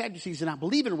the Sadducees did not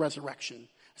believe in resurrection.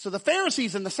 So the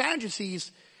Pharisees and the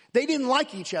Sadducees, they didn't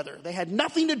like each other. They had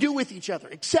nothing to do with each other,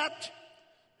 except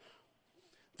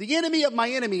the enemy of my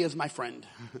enemy is my friend.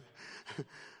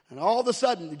 And all of a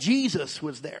sudden, Jesus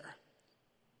was there.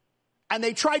 And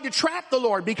they tried to trap the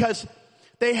Lord because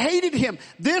they hated him.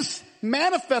 This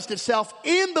manifested itself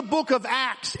in the book of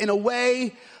Acts in a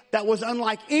way that was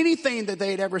unlike anything that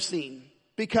they had ever seen.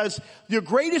 Because your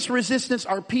greatest resistance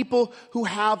are people who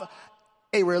have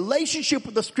a relationship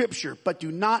with the scripture, but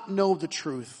do not know the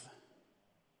truth.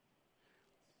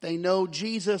 They know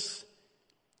Jesus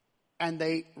and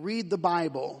they read the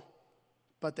Bible,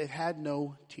 but they've had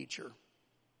no teacher.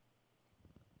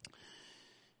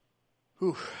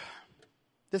 Whew.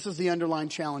 This is the underlying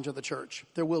challenge of the church.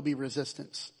 There will be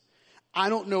resistance. I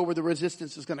don't know where the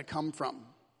resistance is going to come from.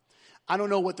 I don't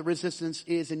know what the resistance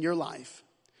is in your life.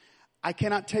 I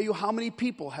cannot tell you how many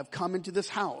people have come into this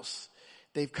house.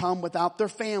 They've come without their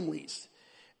families.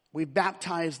 We've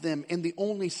baptized them in the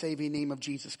only saving name of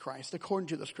Jesus Christ, according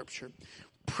to the scripture.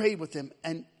 Prayed with them,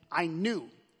 and I knew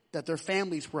that their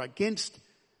families were against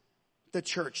the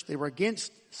church. They were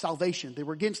against salvation. They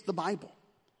were against the Bible.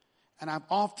 And I've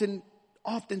often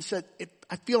said,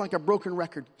 I feel like a broken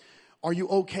record. Are you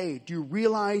okay? Do you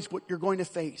realize what you're going to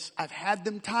face? I've had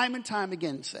them time and time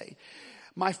again say,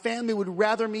 my family would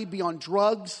rather me be on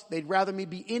drugs. They'd rather me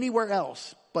be anywhere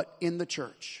else but in the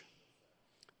church.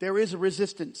 There is a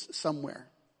resistance somewhere.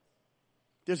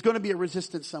 There's going to be a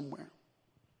resistance somewhere.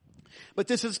 But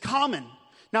this is common.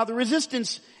 Now the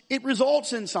resistance, it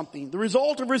results in something. The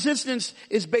result of resistance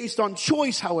is based on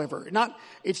choice, however.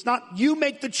 It's not you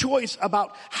make the choice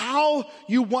about how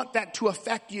you want that to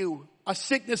affect you. A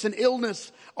sickness, an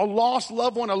illness, a lost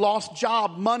loved one, a lost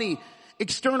job, money,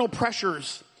 external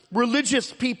pressures.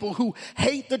 Religious people who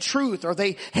hate the truth, or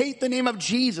they hate the name of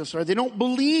Jesus, or they don't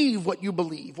believe what you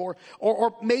believe, or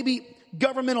maybe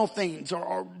governmental things,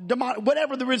 or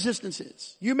whatever the resistance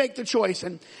is. You make the choice,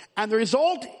 and the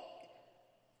result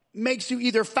makes you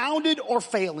either founded or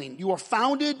failing. You are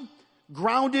founded,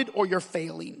 grounded, or you're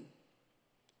failing.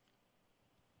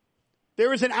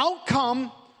 There is an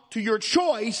outcome to your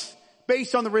choice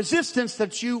based on the resistance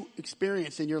that you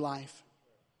experience in your life.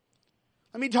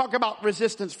 Let me talk about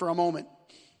resistance for a moment.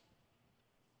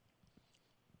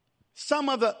 Some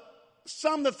of the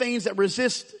things that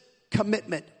resist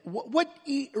commitment. What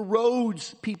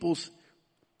erodes people's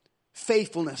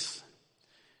faithfulness?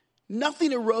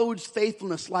 Nothing erodes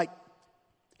faithfulness like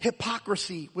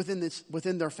hypocrisy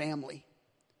within their family.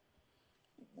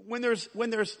 When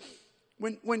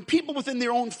people within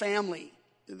their own family,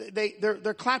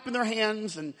 they're clapping their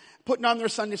hands and putting on their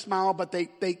Sunday smile, but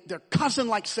they're cussing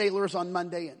like sailors on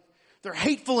Monday, and they're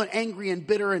hateful and angry and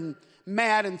bitter and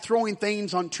mad and throwing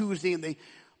things on Tuesday, and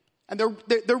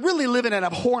they're really living an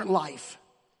abhorrent life.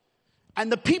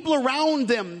 And the people around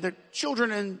them, their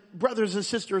children and brothers and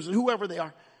sisters and whoever they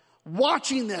are,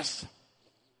 watching this,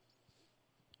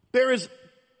 there is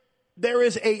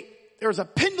a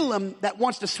pendulum that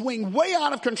wants to swing way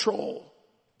out of control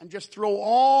and just throw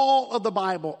all of the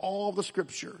Bible, all of the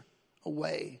scripture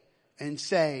away and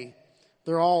say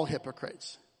they're all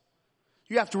hypocrites.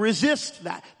 You have to resist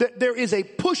that. There is a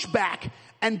pushback,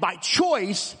 and by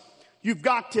choice, you've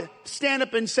got to stand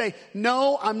up and say,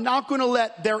 no, I'm not going to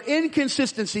let their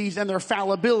inconsistencies and their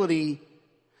fallibility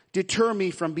deter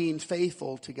me from being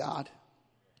faithful to God.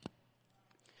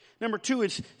 Number 2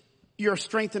 is you're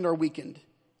strengthened or weakened.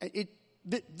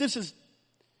 This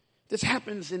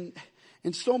happens in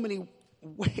so many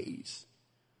ways.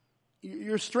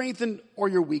 You're strengthened or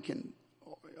you're weakened.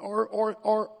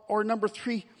 Or number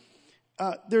 3,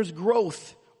 there's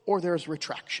growth or there's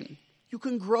retraction. You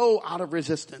can grow out of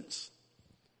resistance.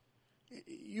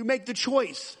 You make the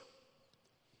choice.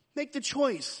 Make the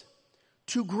choice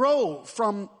to grow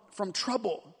from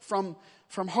trouble,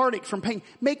 from heartache, from pain.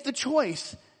 Make the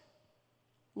choice.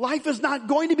 Life is not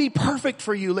going to be perfect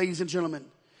for you, ladies and gentlemen.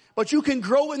 But you can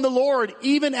grow in the Lord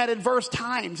even at adverse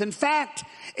times. In fact,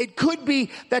 it could be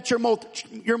that your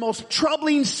most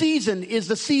troubling season is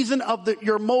the season of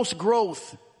your most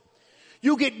growth.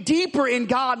 You get deeper in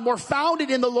God, more founded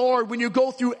in the Lord when you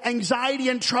go through anxiety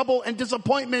and trouble and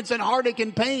disappointments and heartache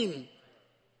and pain.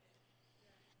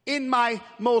 In my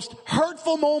most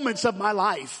hurtful moments of my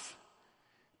life,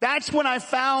 that's when I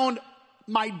found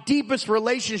my deepest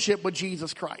relationship with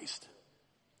Jesus Christ.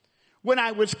 When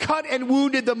I was cut and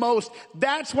wounded the most,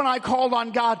 that's when I called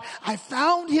on God. I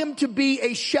found him to be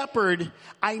a shepherd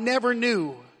I never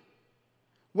knew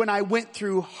when I went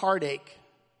through heartache,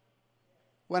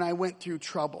 when I went through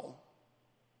trouble.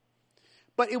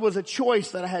 But it was a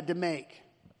choice that I had to make.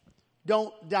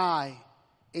 Don't die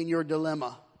in your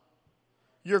dilemma.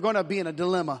 You're going to be in a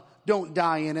dilemma. Don't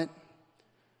die in it.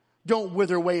 Don't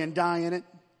wither away and die in it.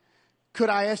 Could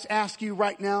I ask you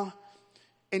right now,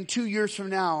 in 2 years from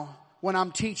now, when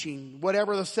I'm teaching,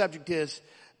 whatever the subject is,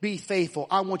 be faithful.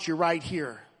 I want you right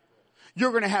here. You're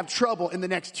going to have trouble in the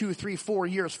next 2, 3, 4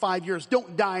 years, 5 years.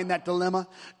 Don't die in that dilemma.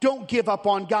 Don't give up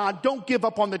on God. Don't give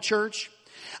up on the church.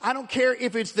 I don't care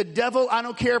if it's the devil. I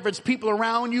don't care if it's people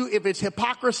around you, if it's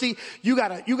hypocrisy. You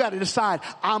gotta decide.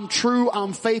 I'm true.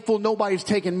 I'm faithful. Nobody's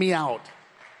taking me out.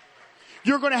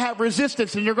 You're going to have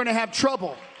resistance and you're going to have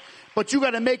trouble. But you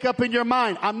got to make up in your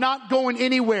mind, I'm not going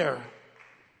anywhere.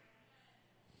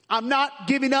 I'm not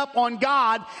giving up on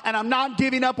God, and I'm not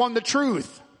giving up on the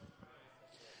truth.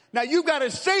 Now you've got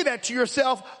to say that to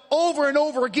yourself over and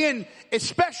over again,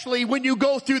 especially when you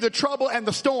go through the trouble and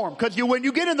the storm. Because when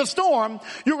you get in the storm,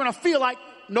 you're going to feel like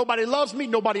nobody loves me,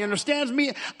 nobody understands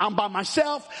me, I'm by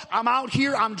myself, I'm out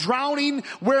here, I'm drowning.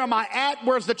 Where am I at?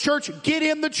 Where's the church? Get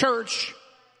in the church.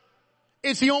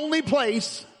 It's the only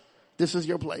place. This is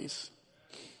your place.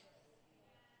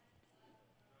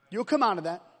 You'll come out of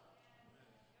that.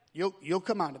 You'll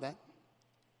come out of that.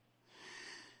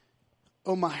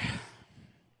 Oh my.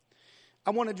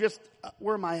 I want to just,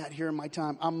 where am I at here in my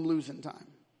time? I'm losing time.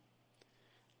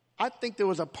 I think there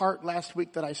was a part last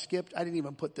week that I skipped. I didn't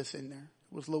even put this in there.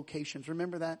 It was locations.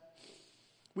 Remember that?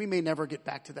 We may never get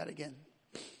back to that again.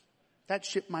 That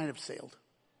ship might have sailed.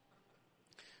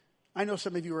 I know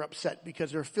some of you are upset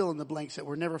because they're filling the blanks that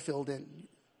were never filled in.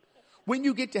 When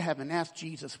you get to heaven, ask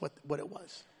Jesus what it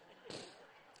was.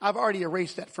 I've already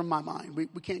erased that from my mind.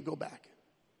 We can't go back.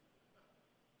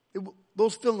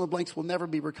 Those fill in the blanks will never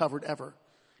be recovered ever.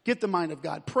 Get the mind of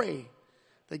God. Pray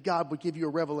that God would give you a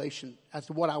revelation as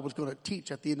to what I was going to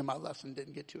teach at the end of my lesson.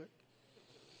 Didn't get to it.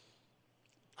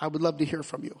 I would love to hear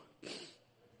from you.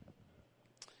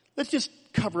 Let's just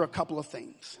cover a couple of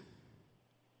things.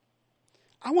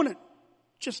 I want to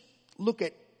just look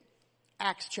at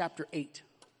Acts chapter 8.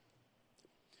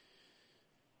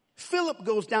 Philip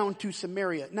goes down to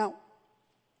Samaria. Now,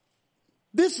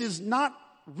 this is not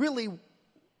really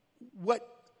what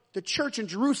the church in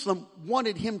Jerusalem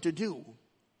wanted him to do.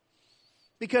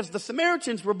 Because the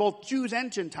Samaritans were both Jews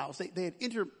and Gentiles. They had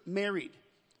intermarried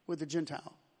with the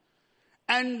Gentile.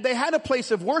 And they had a place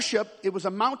of worship. It was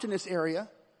a mountainous area,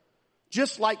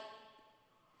 just like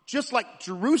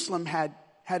Jerusalem had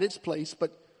its place.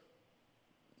 But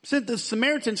since the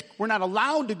Samaritans were not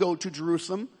allowed to go to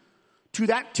Jerusalem, to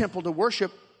that temple to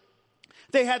worship,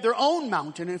 they had their own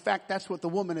mountain. In fact, that's what the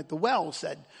woman at the well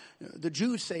said. The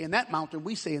Jews say in that mountain,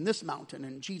 we say in this mountain.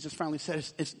 And Jesus finally said,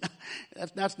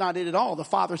 that's not it at all. The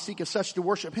Father seeketh such to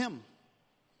worship him.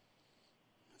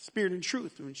 Spirit and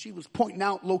truth. And she was pointing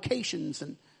out locations.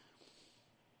 And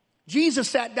Jesus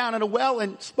sat down at a well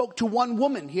and spoke to one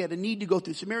woman. He had a need to go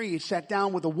through Samaria. He sat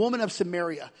down with a woman of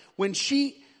Samaria. When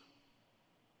she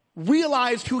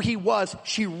realized who he was,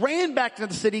 she ran back to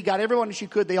the city, got everyone she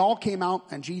could. They all came out,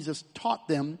 and Jesus taught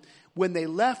them. When they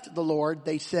left the Lord,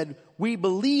 they said, we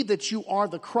believe that you are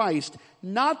the Christ,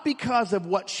 not because of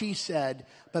what she said,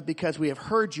 but because we have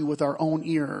heard you with our own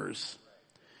ears.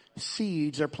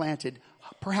 Seeds are planted,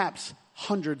 perhaps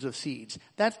hundreds of seeds.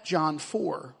 That's John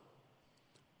 4.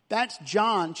 That's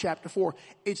John chapter 4.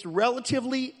 It's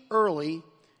relatively early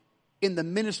in the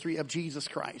ministry of Jesus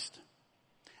Christ.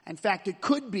 In fact, it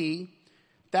could be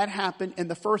that happened in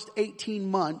the first 18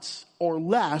 months or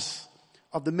less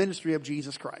of the ministry of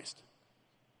Jesus Christ.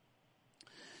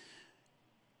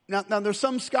 Now there's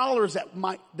some scholars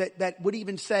that would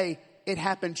even say it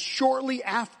happened shortly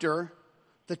after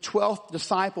the 12th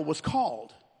disciple was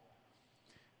called.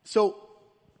 So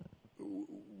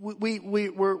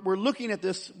we're looking at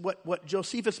this, what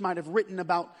Josephus might have written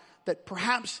about, that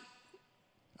perhaps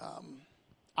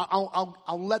I'll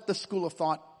let the school of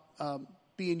thought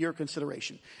be in your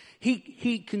consideration.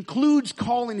 He concludes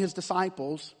calling his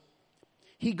disciples.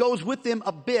 He goes with them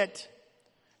a bit,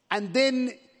 and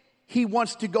then he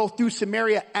wants to go through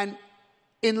Samaria. And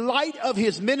in light of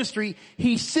his ministry,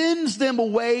 he sends them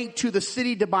away to the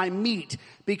city to buy meat,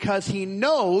 because he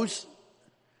knows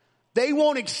they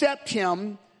won't accept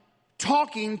him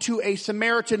talking to a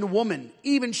Samaritan woman.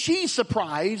 Even she's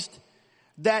surprised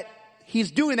that he's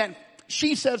doing that.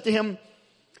 She says to him,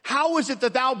 how is it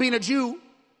that thou, being a Jew,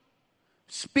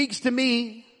 speaks to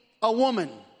me, a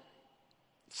woman,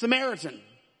 Samaritan?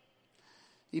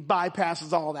 He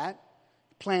bypasses all that,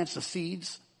 plants the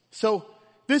seeds. So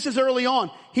this is early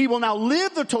on. He will now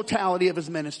live the totality of his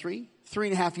ministry,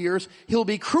 3.5 years. He'll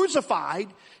be crucified.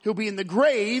 He'll be in the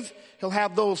grave. He'll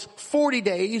have those 40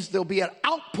 days. There'll be an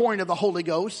outpouring of the Holy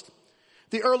Ghost.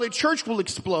 The early church will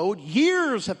explode.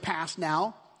 Years have passed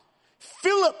now.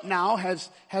 Philip now has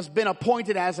been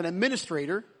appointed as an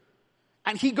administrator.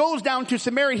 And he goes down to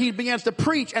Samaria. He begins to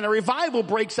preach, and a revival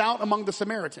breaks out among the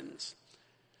Samaritans.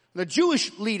 The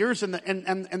Jewish leaders and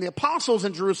the apostles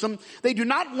in Jerusalem, they do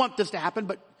not want this to happen,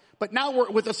 but now we're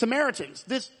with the Samaritans.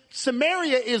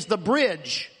 Samaria is the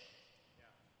bridge.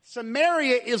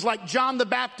 Samaria is like John the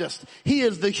Baptist. He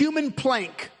is the human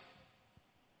plank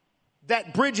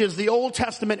that bridges the Old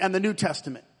Testament and the New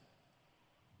Testament.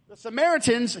 The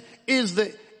Samaritans is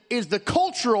the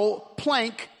cultural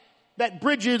plank that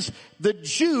bridges the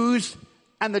Jews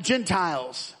and the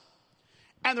Gentiles.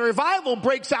 And the revival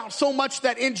breaks out so much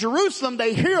that in Jerusalem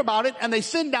they hear about it, and they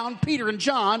send down Peter and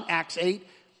John, Acts 8,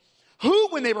 who,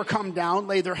 when they were come down,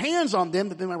 laid their hands on them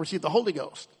that they might receive the Holy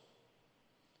Ghost.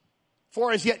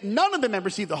 For as yet none of them had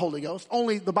received the Holy Ghost.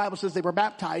 Only the Bible says they were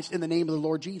baptized in the name of the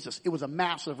Lord Jesus. It was a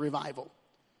massive revival.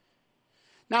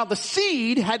 Now the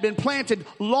seed had been planted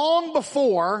long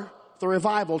before the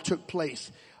revival took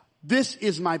place. This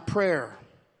is my prayer.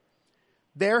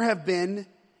 There have been,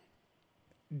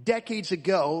 decades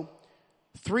ago,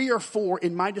 3 or 4,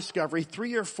 in my discovery,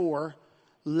 3 or 4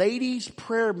 ladies'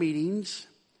 prayer meetings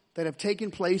that have taken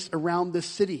place around this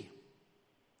city.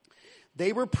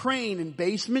 They were praying in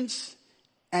basements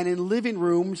and in living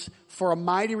rooms for a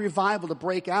mighty revival to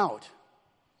break out.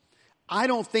 I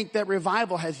don't think that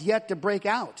revival has yet to break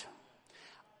out.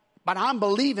 But I'm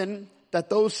believing that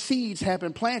those seeds have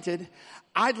been planted.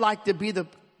 I'd like to be the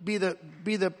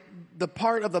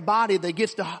part of the body that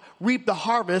gets to reap the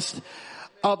harvest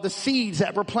of the seeds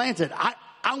that were planted.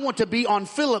 I want to be on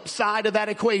Philip's side of that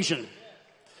equation.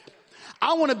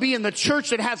 I want to be in the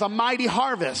church that has a mighty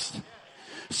harvest.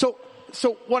 So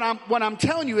what I'm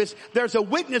telling you is there's a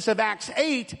witness of Acts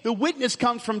 8. The witness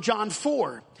comes from John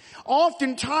 4.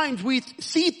 Oftentimes we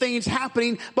see things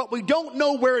happening, but we don't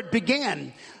know where it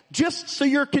began. Just so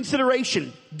your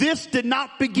consideration, this did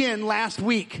not begin last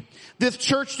week. This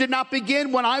church did not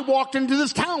begin when I walked into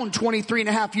this town 23 and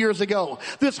a half years ago.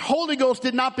 This Holy Ghost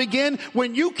did not begin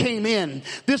when you came in.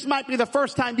 This might be the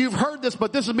first time you've heard this,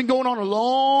 but this has been going on a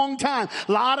long time.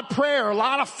 A lot of prayer, a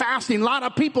lot of fasting, a lot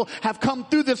of people have come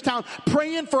through this town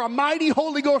praying for a mighty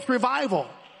Holy Ghost revival.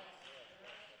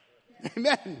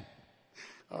 Amen.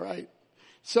 All right.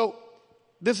 So,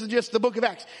 this is just the book of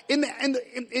Acts. In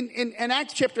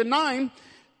Acts chapter 9,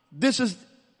 this is,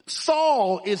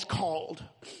 Saul is called.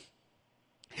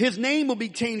 His name will be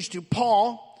changed to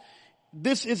Paul.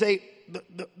 This is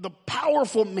the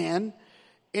powerful man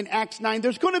in Acts 9.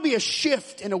 There's going to be a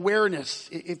shift in awareness.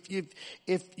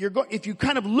 If you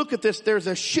kind of look at this, there's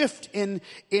a shift in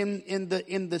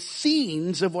the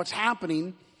scenes of what's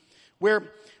happening, where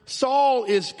Saul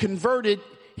is converted.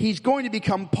 He's going to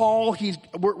become Paul.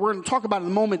 We're going to talk about it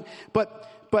in a moment.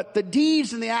 But the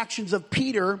deeds and the actions of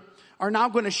Peter are now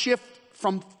going to shift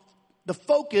from the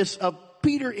focus of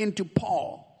Peter into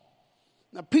Paul.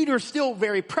 Now, Peter is still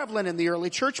very prevalent in the early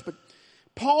church, but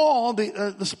Paul,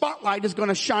 the spotlight is going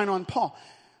to shine on Paul.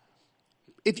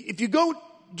 If you go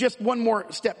just one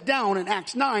more step down in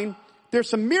Acts 9, there's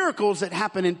some miracles that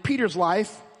happen in Peter's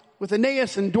life with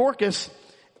Aeneas and Dorcas,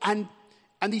 and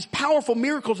these powerful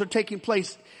miracles are taking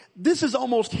place. This is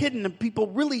almost hidden, and people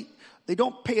really, they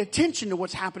don't pay attention to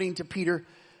what's happening to Peter.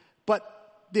 But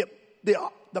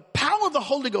the power of the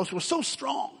Holy Ghost was so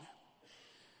strong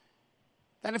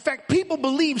that, in fact, people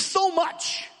believed so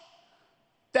much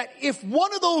that if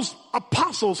one of those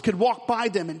apostles could walk by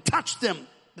them and touch them,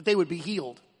 that they would be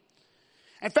healed.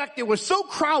 In fact, it was so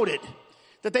crowded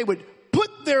that they would put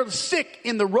their sick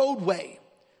in the roadway,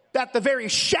 that the very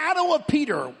shadow of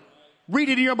Peter, read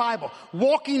it in your Bible,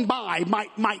 walking by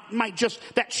might just,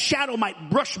 that shadow might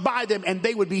brush by them and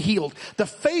they would be healed. The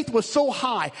faith was so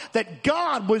high that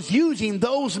God was using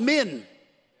those men.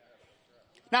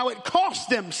 Now it cost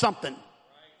them something,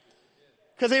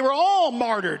 because they were all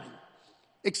martyred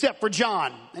except for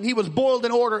John, and he was boiled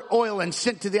in oil and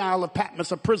sent to the Isle of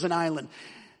Patmos, a prison island.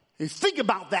 You think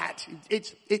about that.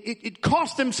 It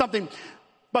cost them something.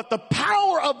 But the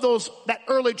power of that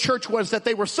early church was that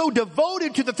they were so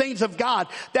devoted to the things of God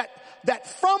that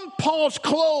from Paul's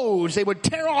clothes, they would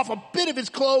tear off a bit of his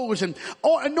clothes and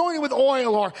anoint it with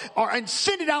oil and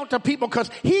send it out to people, because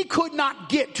he could not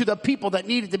get to the people that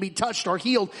needed to be touched or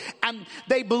healed. And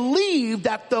they believed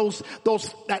that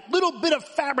that little bit of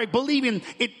fabric, believing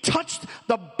it touched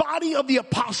the body of the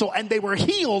apostle, and they were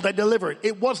healed and delivered.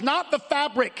 It was not the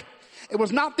fabric. It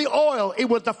was not the oil. It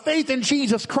was the faith in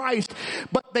Jesus Christ.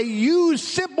 But they used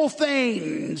simple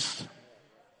things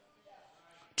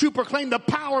to proclaim the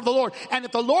power of the Lord. And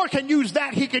if the Lord can use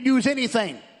that, he can use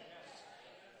anything.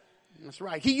 That's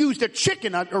right. He used a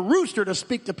chicken, a rooster, to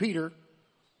speak to Peter.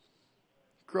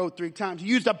 Crowed 3 times. He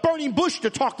used a burning bush to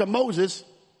talk to Moses.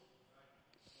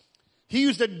 He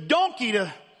used a donkey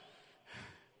to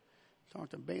talk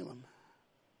to Balaam.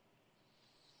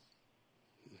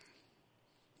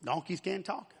 Donkeys can't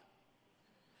talk.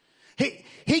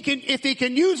 He can, if he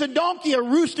can use a donkey, a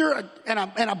rooster, and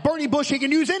a burning bush, he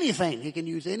can use anything. He can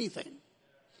use anything.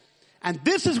 And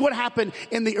this is what happened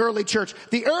in the early church.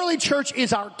 The early church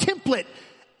is our template.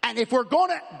 And if we're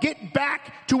going to get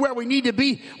back to where we need to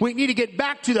be, we need to get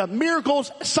back to the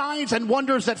miracles, signs, and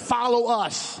wonders that follow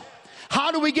us.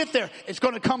 How do we get there? It's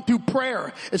going to come through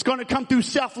prayer. It's going to come through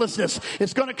selflessness.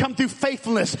 It's going to come through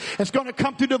faithfulness. It's going to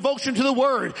come through devotion to the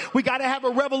Word. We got to have a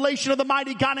revelation of the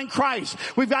mighty God in Christ.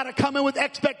 We've got to come in with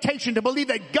expectation to believe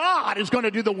that God is going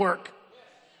to do the work,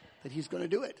 that He's going to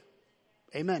do it.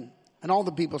 Amen. And all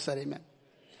the people said amen.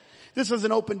 This is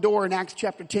an open door in Acts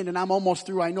chapter 10, and I'm almost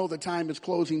through. I know the time is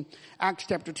closing. Acts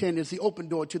chapter 10 is the open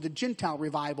door to the Gentile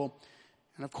revival.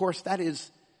 And of course, that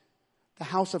is the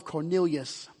house of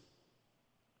Cornelius.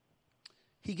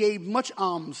 He gave much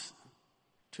alms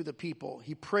to the people.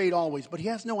 He prayed always, but he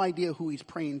has no idea who he's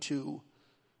praying to.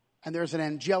 And there's an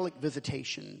angelic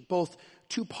visitation, both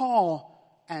to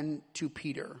Paul and to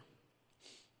Peter.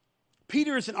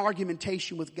 Peter is in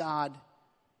argumentation with God,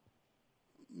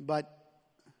 but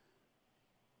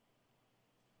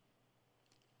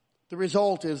the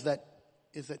result is that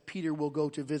Peter will go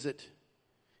to visit.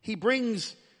 He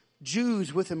brings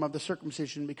Jews with him of the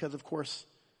circumcision because, of course,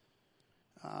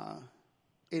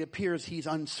 it appears he's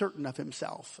uncertain of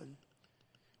himself. And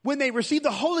when they receive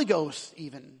the Holy Ghost,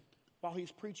 even while he's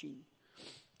preaching,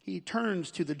 he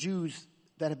turns to the Jews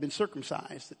that have been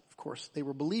circumcised. Of course, they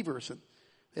were believers and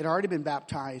they'd already been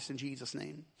baptized in Jesus'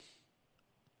 name.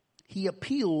 He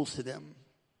appeals to them.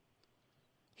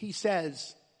 He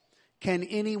says, "Can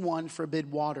anyone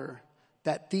forbid water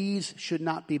that these should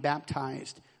not be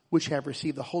baptized which have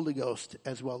received the Holy Ghost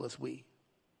as well as we.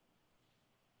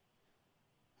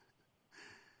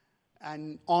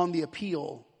 And on the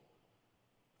appeal,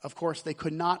 of course, they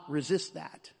could not resist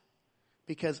that,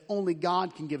 because only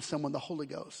God can give someone the Holy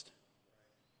Ghost.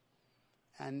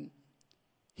 And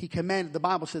the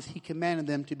Bible says he commanded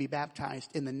them to be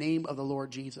baptized in the name of the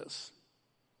Lord Jesus.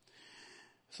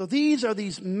 So these are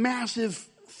these massive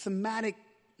thematic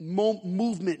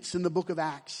movements in the book of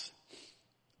Acts.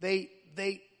 They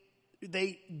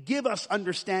give us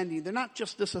understanding. They're not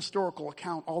just this historical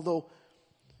account, although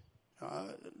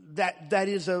that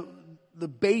is the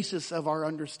basis of our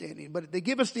understanding. But they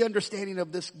give us the understanding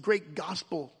of this great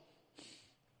gospel.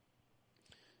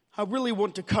 I really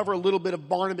want to cover a little bit of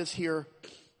Barnabas here.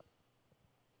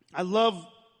 I love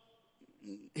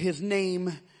his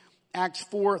name. Acts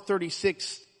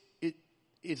 4:36.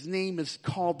 His name is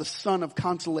called the Son of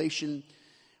Consolation.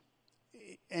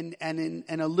 And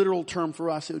in a literal term for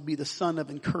us, it would be the Son of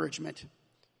Encouragement.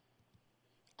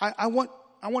 I want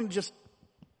to just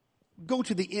go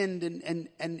to the end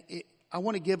and I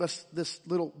want to give us this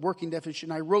little working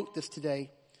definition. I wrote this today.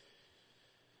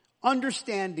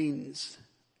 Understandings.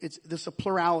 This is a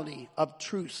plurality of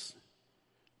truths.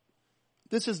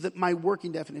 This is my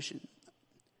working definition.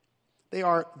 They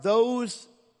are those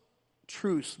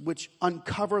truths which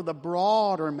uncover the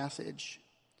broader message.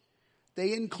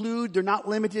 They're not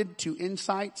limited to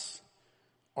insights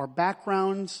or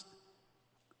backgrounds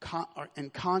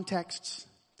and contexts.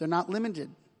 They're not limited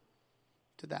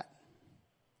to that.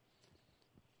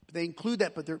 They include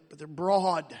that, but they're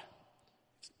broad.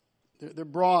 They're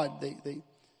broad.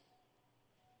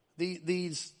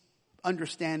 These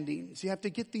understandings. You have to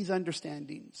get these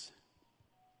understandings.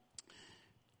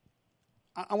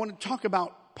 I want to talk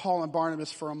about Paul and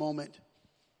Barnabas for a moment.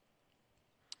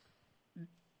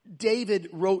 David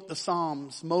wrote the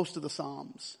Psalms, most of the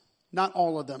Psalms. Not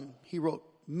all of them. He wrote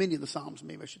many of the Psalms,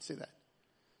 maybe I should say that.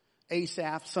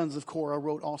 Asaph, sons of Korah,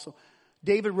 wrote also.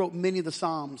 David wrote many of the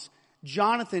Psalms.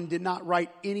 Jonathan did not write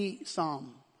any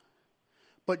psalm.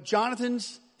 But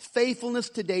Jonathan's faithfulness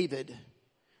to David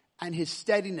and his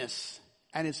steadiness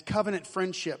and his covenant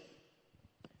friendship.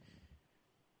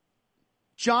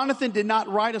 Jonathan did not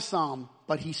write a psalm,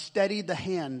 but he steadied the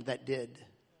hand that did.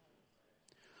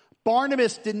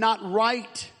 Barnabas did not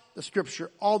write the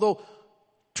scripture, although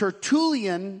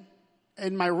Tertullian,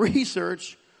 in my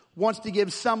research, wants to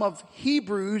give some of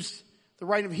Hebrews, the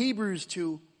writing of Hebrews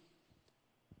to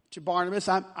Barnabas.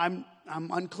 I'm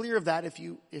unclear of that. If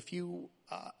you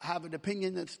have an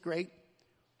opinion, that's great.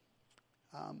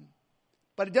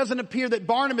 But it doesn't appear that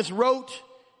Barnabas wrote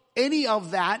any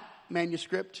of that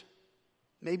manuscript.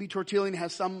 Maybe Tertullian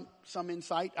has some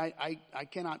insight. I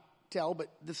cannot tell, but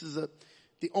this is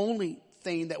the only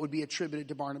thing that would be attributed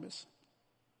to Barnabas.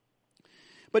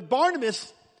 But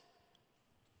Barnabas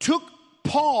took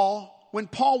Paul when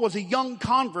Paul was a young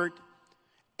convert,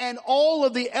 and all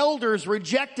of the elders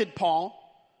rejected Paul.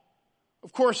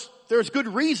 Of course, there's good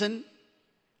reason.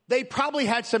 They probably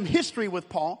had some history with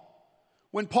Paul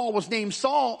when Paul was named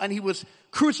Saul and he was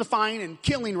crucifying and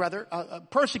killing,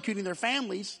 persecuting their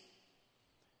families.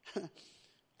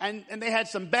 and they had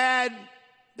some bad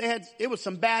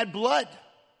blood.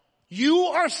 You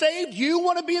are saved. You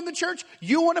want to be in the church.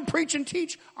 You want to preach and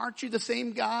teach. Aren't you the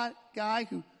same guy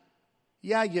who,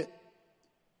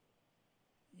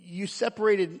 you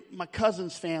separated my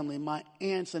cousin's family, my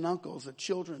aunts and uncles, the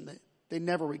children. They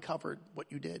never recovered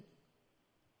what you did.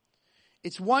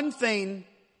 It's one thing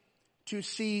to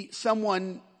see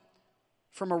someone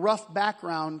from a rough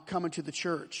background come into the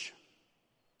church,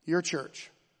 your church.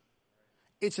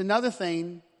 It's another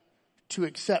thing to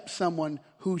accept someone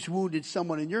who's wounded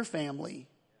someone in your family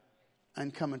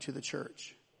and come into the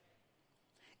church.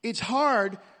 It's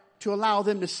hard to allow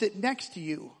them to sit next to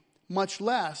you, much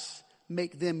less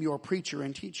make them your preacher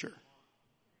and teacher.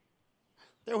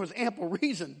 There was ample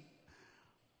reason.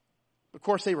 Of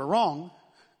course, they were wrong.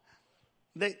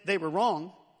 They were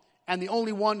wrong. And the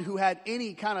only one who had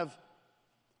any kind of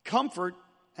comfort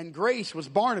and grace was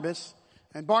Barnabas.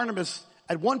 And Barnabas,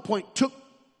 at one point, took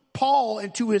Paul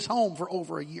into his home for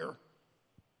over a year.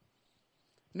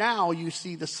 Now you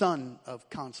see the son of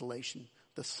consolation,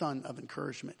 the son of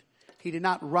encouragement. He did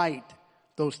not write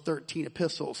those 13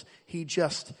 epistles. He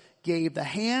just gave the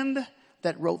hand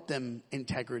that wrote them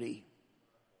integrity.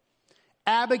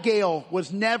 Abigail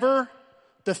was never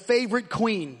the favorite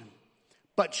queen,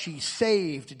 but she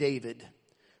saved David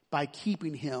by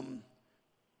keeping him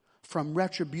from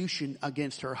retribution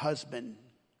against her husband.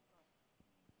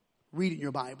 Read it in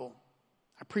your Bible.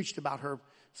 I preached about her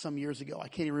some years ago. I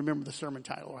can't even remember the sermon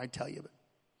title, or I'd tell you, but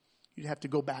you'd have to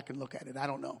go back and look at it. I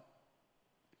don't know.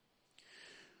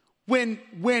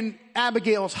 When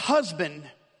Abigail's husband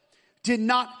did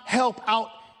not help out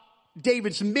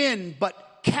David's men,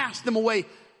 but cast them away.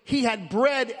 He had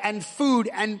bread and food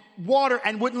and water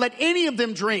and wouldn't let any of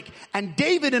them drink. And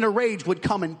David in a rage would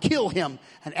come and kill him.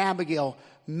 And Abigail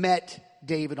met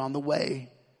David on the way,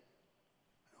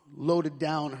 loaded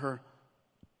down her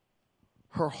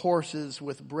horses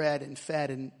with bread and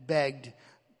fed and begged,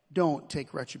 don't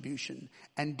take retribution.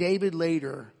 And David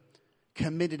later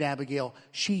committed Abigail.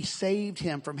 She saved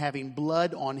him from having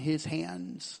blood on his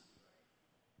hands.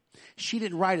 She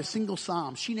didn't write a single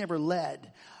psalm. She never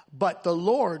led. But the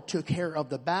Lord took care of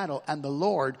the battle, and the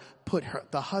Lord put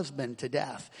the husband to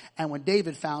death. And when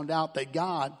David found out that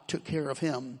God took care of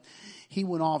him, he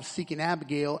went off seeking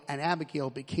Abigail, and Abigail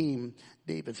became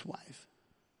David's wife.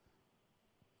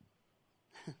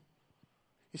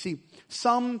 You see,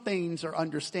 some things are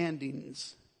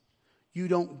understandings. You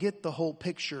don't get the whole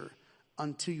picture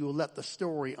until you let the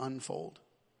story unfold.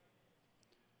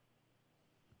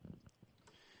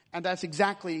 And that's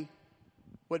exactly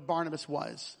what Barnabas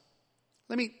was.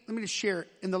 Let me just share.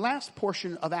 In the last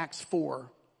portion of Acts 4,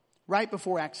 right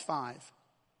before Acts 5,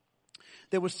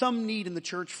 there was some need in the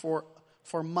church for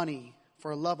money,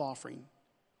 for a love offering.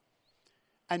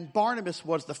 And Barnabas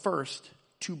was the first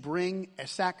to bring a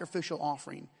sacrificial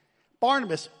offering.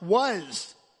 Barnabas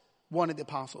was one of the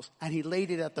apostles, and he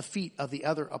laid it at the feet of the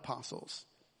other apostles.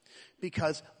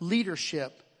 Because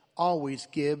leadership always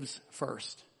gives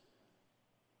first.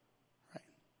 Right?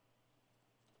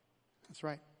 That's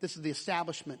right. This is the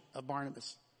establishment of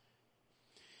Barnabas.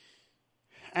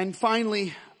 And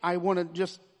finally, I want to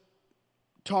just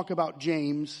talk about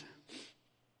James.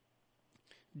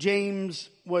 James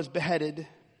was beheaded,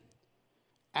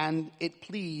 and it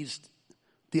pleased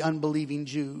the unbelieving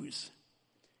Jews.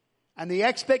 And the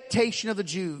expectation of the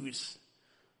Jews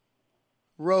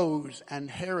rose, and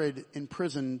Herod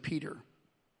imprisoned Peter.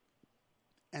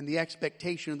 And the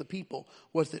expectation of the people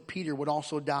was that Peter would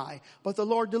also die. But the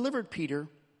Lord delivered Peter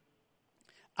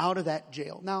out of that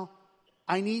jail. Now,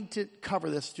 I need to cover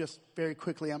this just very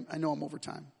quickly. I know I'm over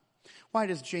time. Why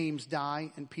does James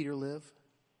die and Peter live?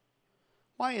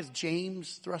 Why is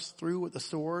James thrust through with a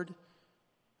sword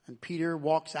and Peter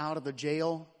walks out of the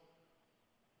jail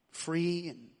free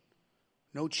and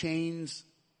no chains,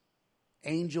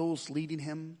 angels leading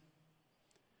him?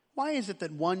 Why is it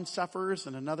that one suffers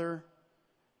and another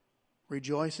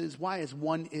rejoices? Why is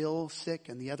one ill, sick,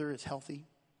 and the other is healthy?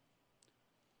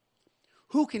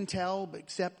 Who can tell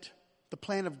except the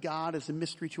plan of God is a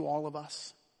mystery to all of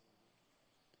us?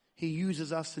 He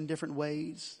uses us in different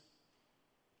ways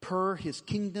per his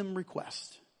kingdom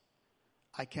request.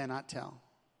 I cannot tell.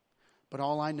 But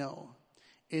all I know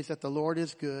is that the Lord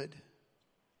is good,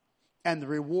 and the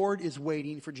reward is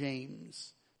waiting for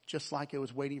James, just like it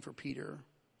was waiting for Peter.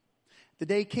 The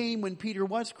day came when Peter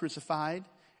was crucified,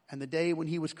 and the day when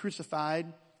he was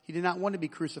crucified, he did not want to be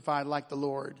crucified like the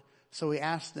Lord. So he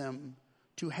asked them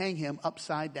to hang him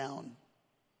upside down.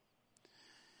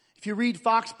 If you read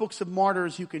Fox Books of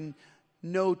Martyrs, you can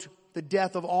note the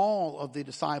death of all of the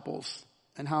disciples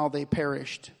and how they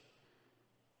perished.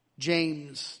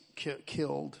 James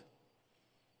killed,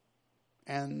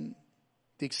 and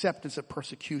the acceptance of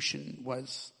persecution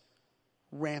was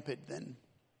rampant then.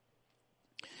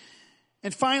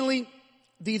 And finally,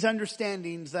 these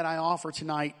understandings that I offer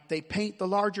tonight, they paint the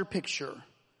larger picture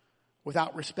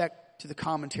without respect to the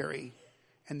commentary,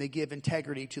 and they give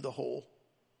integrity to the whole.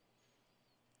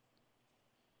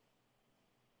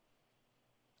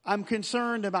 I'm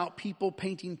concerned about people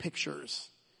painting pictures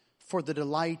for the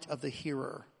delight of the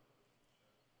hearer.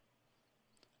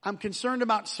 I'm concerned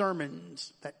about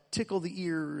sermons that tickle the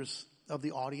ears of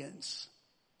the audience.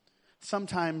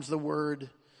 Sometimes the word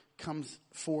comes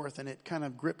forth and it kind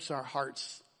of grips our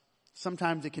hearts.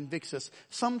 Sometimes it convicts us.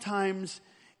 Sometimes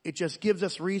it just gives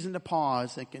us reason to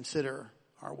pause and consider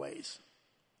our ways.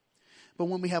 But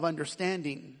when we have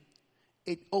understanding,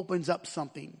 it opens up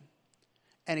something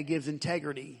and it gives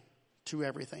integrity to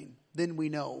everything. Then we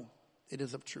know it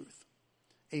is of truth.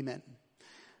 Amen.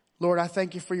 Lord, I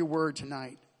thank you for your word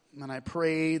tonight. And I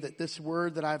pray that this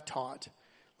word that I've taught,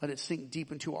 let it sink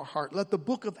deep into our heart. Let the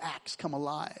book of Acts come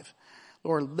alive.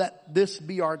 Lord, let this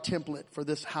be our template for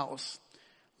this house.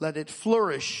 Let it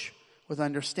flourish with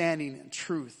understanding and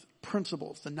truth,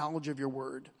 principles, the knowledge of your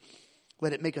word.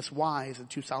 Let it make us wise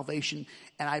unto salvation.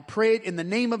 And I pray it in the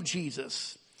name of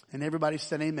Jesus. And everybody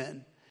said amen.